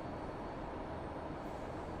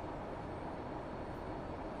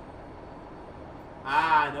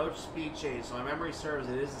 Ah, no speed change, so my memory serves,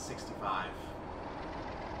 it is a 65.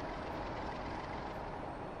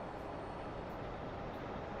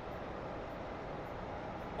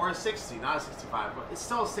 Or a 60, not a 65, but it's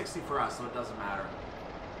still a 60 for us, so it doesn't matter.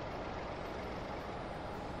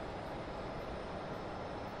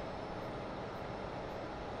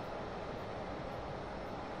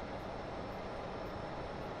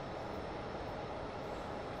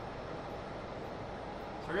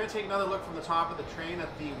 We're going to take another look from the top of the train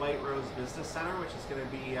at the White Rose Business Center, which is going to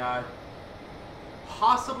be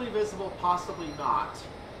possibly visible, possibly not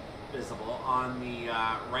visible on the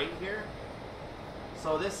right here.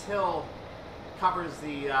 So this hill covers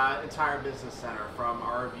the entire business center from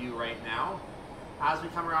our view right now. As we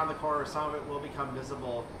come around the corner, some of it will become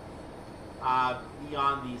visible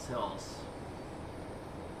beyond these hills.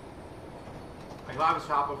 I could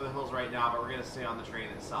obviously hop over the hills right now, but we're going to stay on the train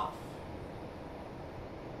itself.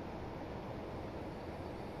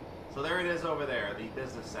 So there it is over there, the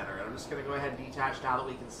business center. And I'm just going to go ahead and detach now that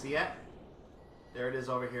we can see it. There it is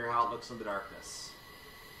over here, how it looks in the darkness.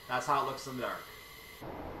 That's how it looks in the dark.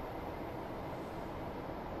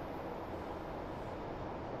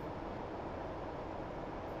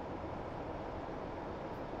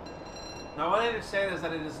 Now what I understand is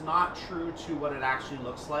that it is not true to what it actually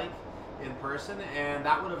looks like in person, and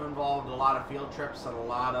that would have involved a lot of field trips and a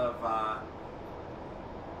lot of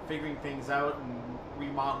figuring things out and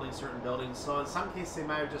remodeling certain buildings. So in some cases they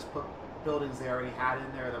might have just put buildings they already had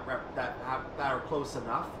in there that are close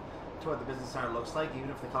enough to what the business center looks like,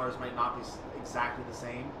 even if the colors might not be exactly the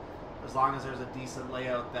same. As long as there's a decent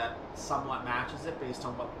layout that somewhat matches it based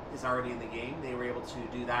on what is already in the game, they were able to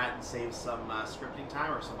do that and save some scripting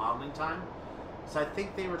time or some modeling time. So I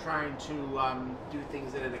think they were trying to do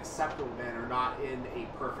things in an acceptable manner, not in a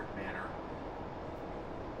perfect manner.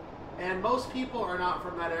 And most people are not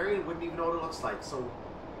from that area and wouldn't even know what it looks like. So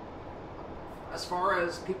as far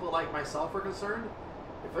as people like myself are concerned,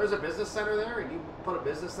 if there's a business center there and you put a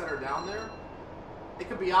business center down there, it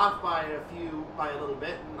could be off by a little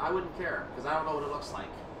bit, and I wouldn't care because I don't know what it looks like.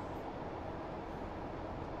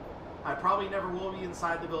 I probably never will be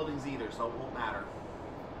inside the buildings either, so it won't matter.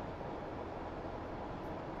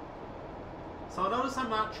 So notice I'm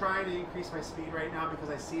not trying to increase my speed right now because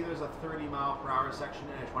I see there's a 30-mile-per-hour section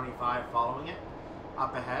and a 25 following it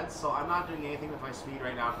up ahead, so I'm not doing anything with my speed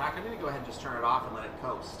right now. In fact, I'm going to go ahead and just turn it off and let it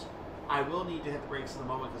coast. I will need to hit the brakes in the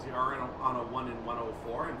moment because we are on a 1 in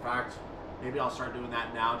 104. In fact, maybe I'll start doing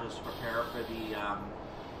that now just to prepare for the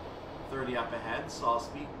 30 up ahead. So I'll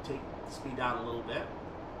take the speed down a little bit.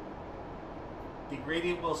 The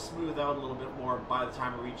gradient will smooth out a little bit more by the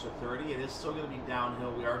time we reach the 30. It is still going to be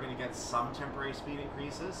downhill. We are going to get some temporary speed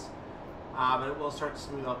increases, but it will start to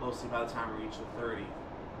smooth out mostly by the time we reach the 30,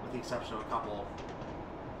 with the exception of a couple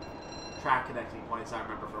track connecting points I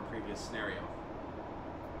remember from a previous scenario.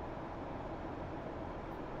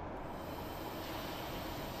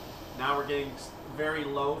 Now we're getting very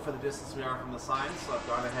low for the distance we are from the sign, so I've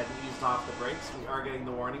gone ahead and eased off the brakes. We are getting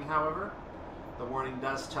the warning, however. The warning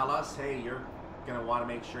does tell us, hey, you're going to want to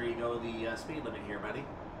make sure you go the speed limit here, buddy.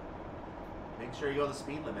 Make sure you go the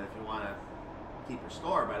speed limit if you want to keep your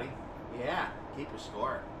score, buddy. Yeah, keep your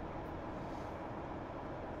score.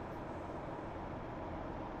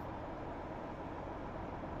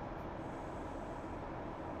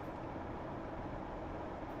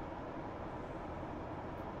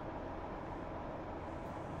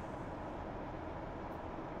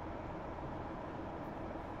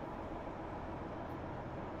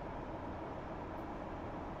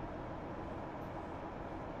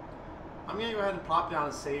 I'm going to go ahead and plop down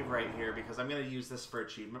a save right here because I'm going to use this for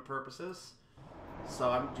achievement purposes. So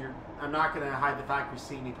I'm not going to hide the fact you're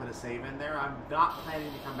seeing me put a save in there. I'm not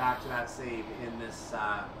planning to come back to that save in this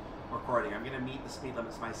recording. I'm going to meet the speed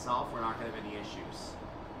limits myself. We're not going to have any issues.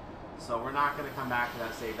 So we're not going to come back to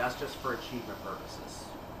that save. That's just for achievement purposes.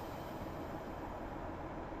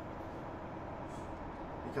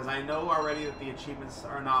 Because I know already that the achievements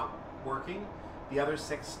are not working. The other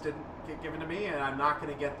 6 didn't get given to me, and I'm not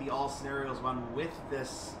going to get the all scenarios one with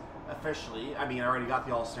this officially. I mean, I already got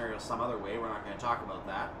the all scenarios some other way. We're not going to talk about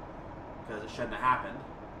that because it shouldn't have happened.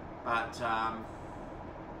 But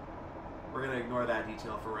we're going to ignore that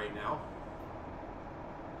detail for right now.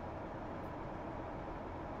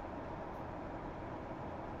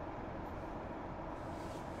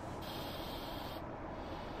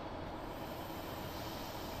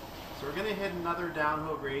 So we're going to hit another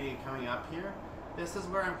downhill gradient coming up here. This is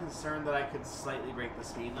where I'm concerned that I could slightly break the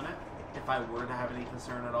speed limit, if I were to have any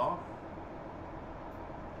concern at all.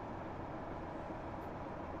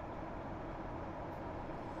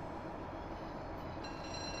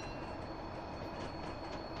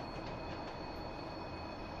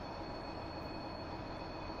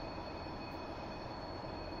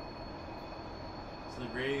 So the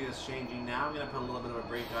gradient is changing now. I'm going to put a little bit of a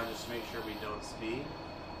brake on just to make sure we don't speed.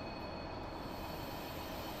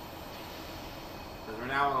 We're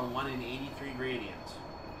now on a 1 in 83 gradient.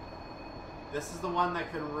 This is the one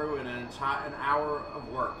that can ruin an hour of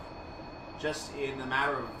work. Just in a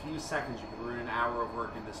matter of a few seconds, you can ruin an hour of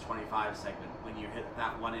work in this 25 segment when you hit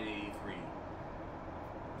that 1 in 83.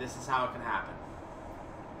 This is how it can happen.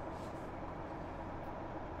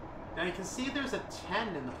 Now you can see there's a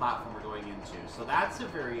 10 in the platform we're going into, so that's a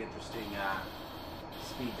very interesting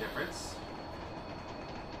speed difference.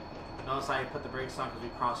 Notice I put the brakes on because we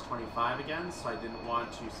crossed 25 again, so I didn't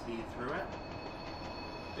want to speed through it.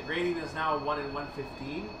 The gradient is now 1 in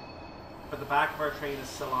 115. But the back of our train is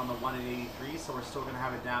still on the 1 in 83, so we're still going to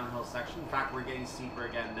have a downhill section. In fact, we're getting steeper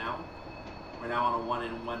again now. We're now on a 1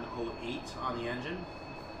 in 108 on the engine.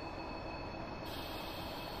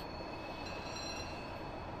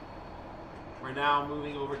 We're now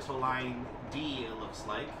moving over to line D, it looks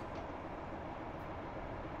like.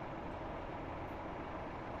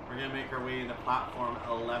 We're going to make our way into platform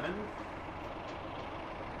 11.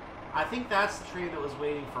 I think that's the train that was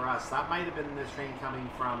waiting for us. That might have been the train coming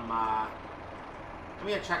from... let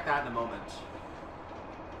me check that in a moment.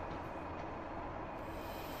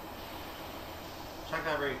 Check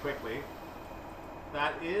that very quickly.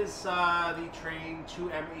 That is the train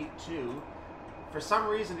 2M82. For some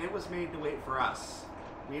reason, it was made to wait for us.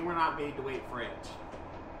 We were not made to wait for it.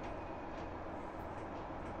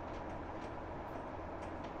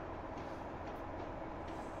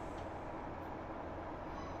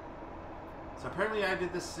 So apparently I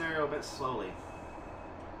did this scenario a bit slowly.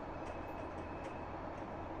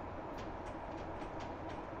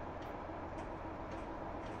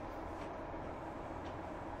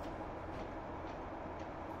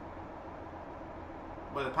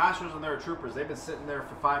 But the passengers and their troopers, they've been sitting there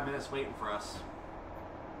for 5 minutes waiting for us.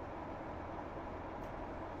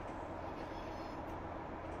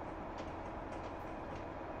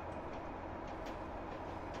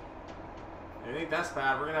 I think that's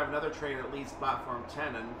bad. We're going to have another train at Leeds platform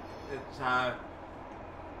 10, and it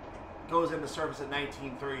goes into service at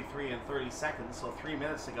 19:33 and 30 seconds, so 3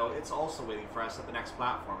 minutes ago. It's also waiting for us at the next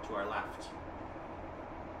platform to our left.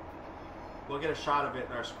 We'll get a shot of it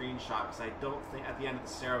in our screenshot, because I don't think, at the end of the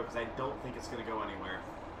scenario, because I don't think it's going to go anywhere.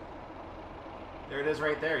 There it is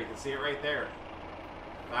right there. You can see it right there.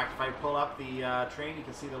 In fact, if I pull up the train, you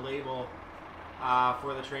can see the label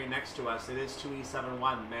for the train next to us. It is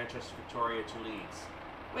 2E71, Manchester Victoria to Leeds.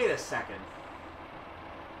 Wait a second.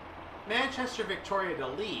 Manchester Victoria to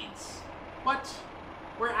Leeds? What?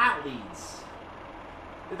 We're at Leeds.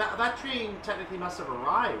 That train technically must have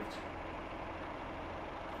arrived.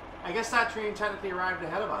 I guess that train technically arrived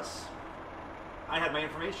ahead of us. I had my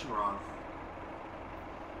information wrong.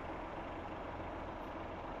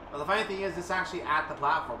 Well, the funny thing is, it's actually at the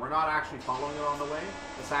platform. We're not actually following it on the way.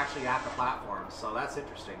 It's actually at the platform, so that's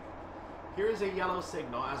interesting. Here is a yellow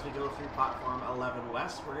signal as we go through platform 11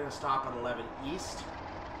 west. We're going to stop at 11 east.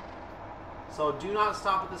 So do not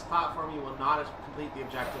stop at this platform. You will not complete the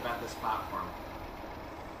objective at this platform.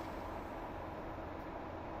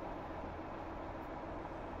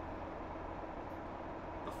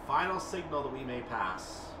 The final signal that we may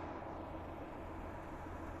pass.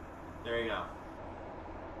 There you go.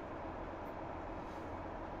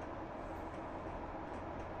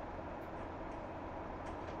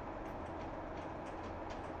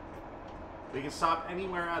 We can stop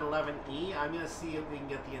anywhere at 11E. I'm going to see if we can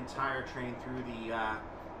get the entire train through the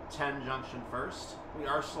 10 junction first. We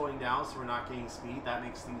are slowing down, so we're not gaining speed. That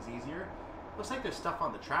makes things easier. Looks like there's stuff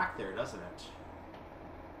on the track there, doesn't it?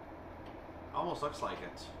 Almost looks like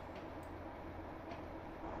it.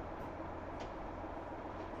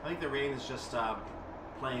 I think the rain is just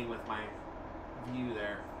playing with my view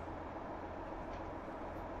there.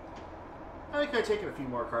 I think I'd taken a few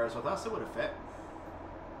more cars with us. It would have fit.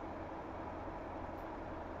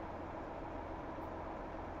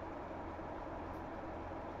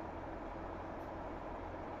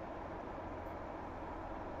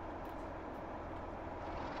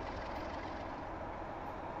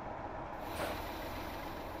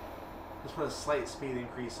 Put a slight speed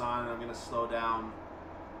increase on, and I'm going to slow down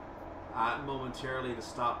momentarily to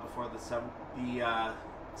stop before the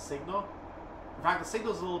signal. In fact, the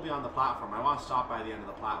signal's a little beyond the platform. I want to stop by the end of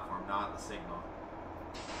the platform, not the signal.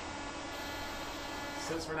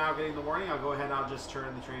 Since we're now getting the warning, I'll go ahead and I'll just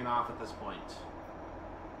turn the train off at this point.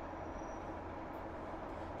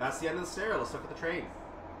 That's the end of the scenario. Let's look at the train.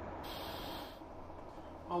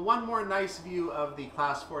 Well, one more nice view of the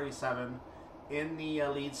Class 47 in the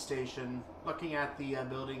Leeds station, looking at the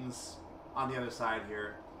buildings on the other side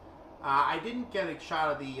here. I didn't get a shot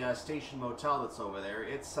of the station motel that's over there.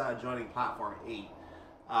 It's joining platform 8.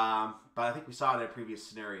 But I think we saw it in a previous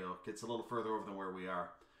scenario. It's a little further over than where we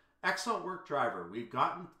are. Excellent work, driver. We've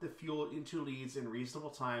gotten the fuel into Leeds in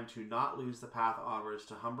reasonable time to not lose the path onwards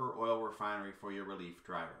to Humber Oil Refinery for your relief,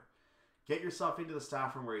 driver. Get yourself into the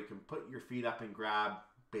staff room where you can put your feet up and grab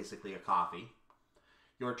basically a coffee.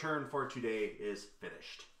 Your turn for today is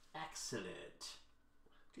finished. Excellent.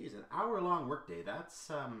 Geez, an hour-long workday.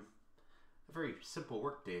 That's a very simple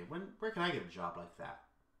workday. Where can I get a job like that?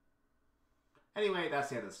 Anyway, that's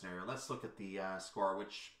the end of the scenario. Let's look at the score,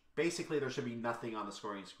 which basically there should be nothing on the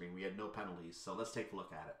scoring screen. We had no penalties, so let's take a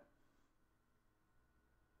look at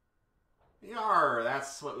it. Yarr,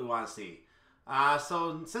 that's what we want to see.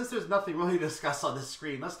 So since there's nothing really to discuss on this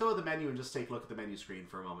screen, let's go to the menu and just take a look at the menu screen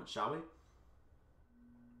for a moment, shall we?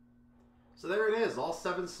 So there it is, all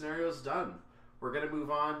 7 scenarios done. We're going to move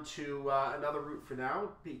on to another route for now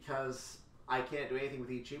because I can't do anything with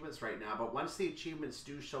the achievements right now. But once the achievements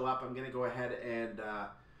do show up, I'm going to go ahead and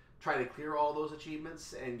try to clear all those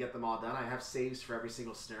achievements and get them all done. I have saves for every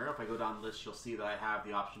single scenario. If I go down the list, you'll see that I have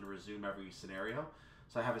the option to resume every scenario.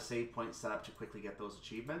 So I have a save point set up to quickly get those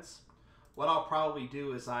achievements. What I'll probably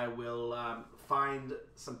do is I will find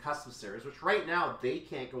some custom scenarios, which right now they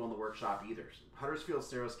can't go in the workshop either. Huddersfield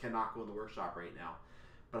scenarios cannot go in the workshop right now.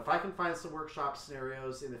 But if I can find some workshop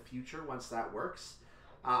scenarios in the future, once that works,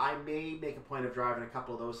 I may make a point of driving a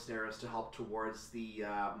couple of those scenarios to help towards the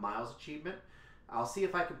miles achievement. I'll see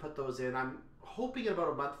if I can put those in. I'm hoping in about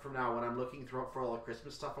a month from now when I'm looking through for all the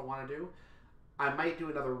Christmas stuff I want to do, I might do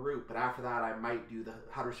another route, but after that I might do the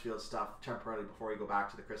Huddersfield stuff temporarily before we go back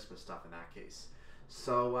to the Christmas stuff in that case.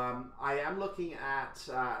 So I am looking at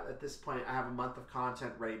this point, I have a month of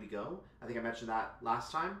content ready to go. I think I mentioned that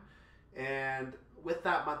last time. And with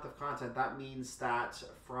that month of content, that means that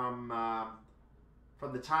from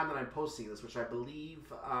the time that I'm posting this, which I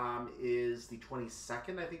believe is the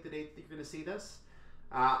 22nd, I think the date that you're going to see this,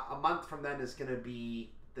 a month from then is going to be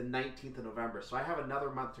the 19th of November. So I have another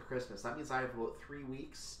month to Christmas. That means I have about 3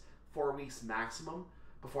 weeks, 4 weeks maximum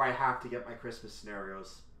before I have to get my Christmas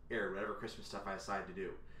scenarios aired, whatever Christmas stuff I decide to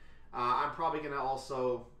do. I'm probably going to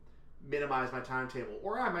also minimize my timetable,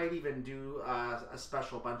 or I might even do a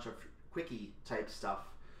special bunch of quickie type stuff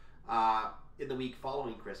in the week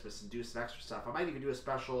following Christmas and do some extra stuff. I might even do a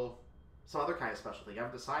special, some other kind of special thing. I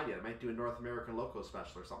haven't decided yet. I might do a North American Loco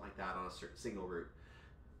special or something like that on a certain single route.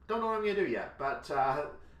 Don't know what I'm going to do yet, but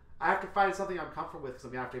I have to find something I'm comfortable with because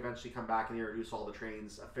I'm going to have to eventually come back and introduce all the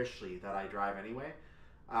trains officially that I drive anyway.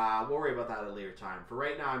 We'll worry about that at a later time. For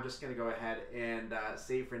right now, I'm just going to go ahead and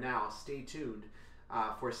say for now, stay tuned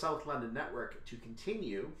for South London Network to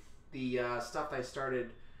continue the stuff that I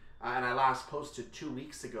started and I last posted 2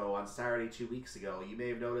 weeks ago, on Saturday 2 weeks ago. You may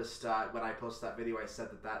have noticed when I posted that video, I said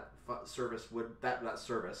that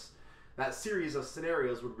that series of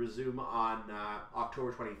scenarios would resume on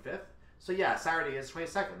October 25th. So yeah, Saturday is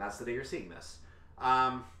 22nd. That's the day you're seeing this.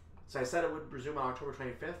 So I said it would resume on October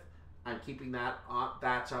 25th. I'm keeping that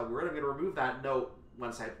we're going to remove that note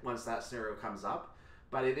once that scenario comes up,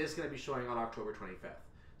 but it is going to be showing on October 25th.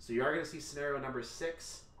 So you are going to see scenario number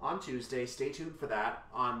 6 on Tuesday. Stay tuned for that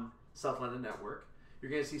on South London Network. You're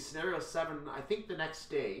going to see scenario 7, I think, the next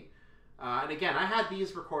day. And again, I had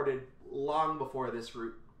these recorded long before this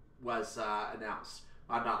route was announced.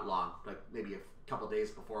 Not long, like maybe a couple days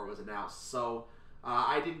before it was announced. So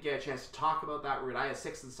I didn't get a chance to talk about that route. I had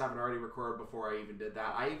 6 and 7 already recorded before I even did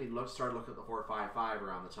that. I even started looking at the 455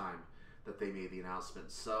 around the time that they made the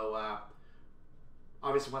announcement. So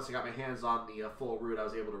obviously, once I got my hands on the full route, I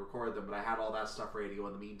was able to record them, but I had all that stuff ready to go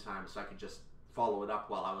in the meantime, so I could just follow it up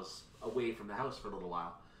while I was away from the house for a little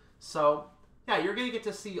while. So, yeah, you're going to get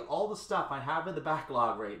to see all the stuff I have in the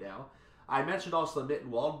backlog right now. I mentioned also the Mitten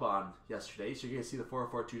Waldbahn yesterday, so you're going to see the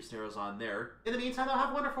 442 scenarios on there. In the meantime, though,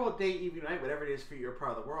 have a wonderful day, evening, night, whatever it is for your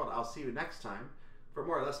part of the world. I'll see you next time for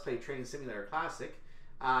more Let's Play Train Simulator Classic.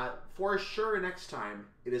 For sure, next time,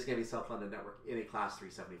 it is going to be South London Network in a Class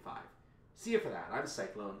 375. See you for that. I'm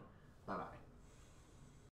Cyclone. Bye-bye.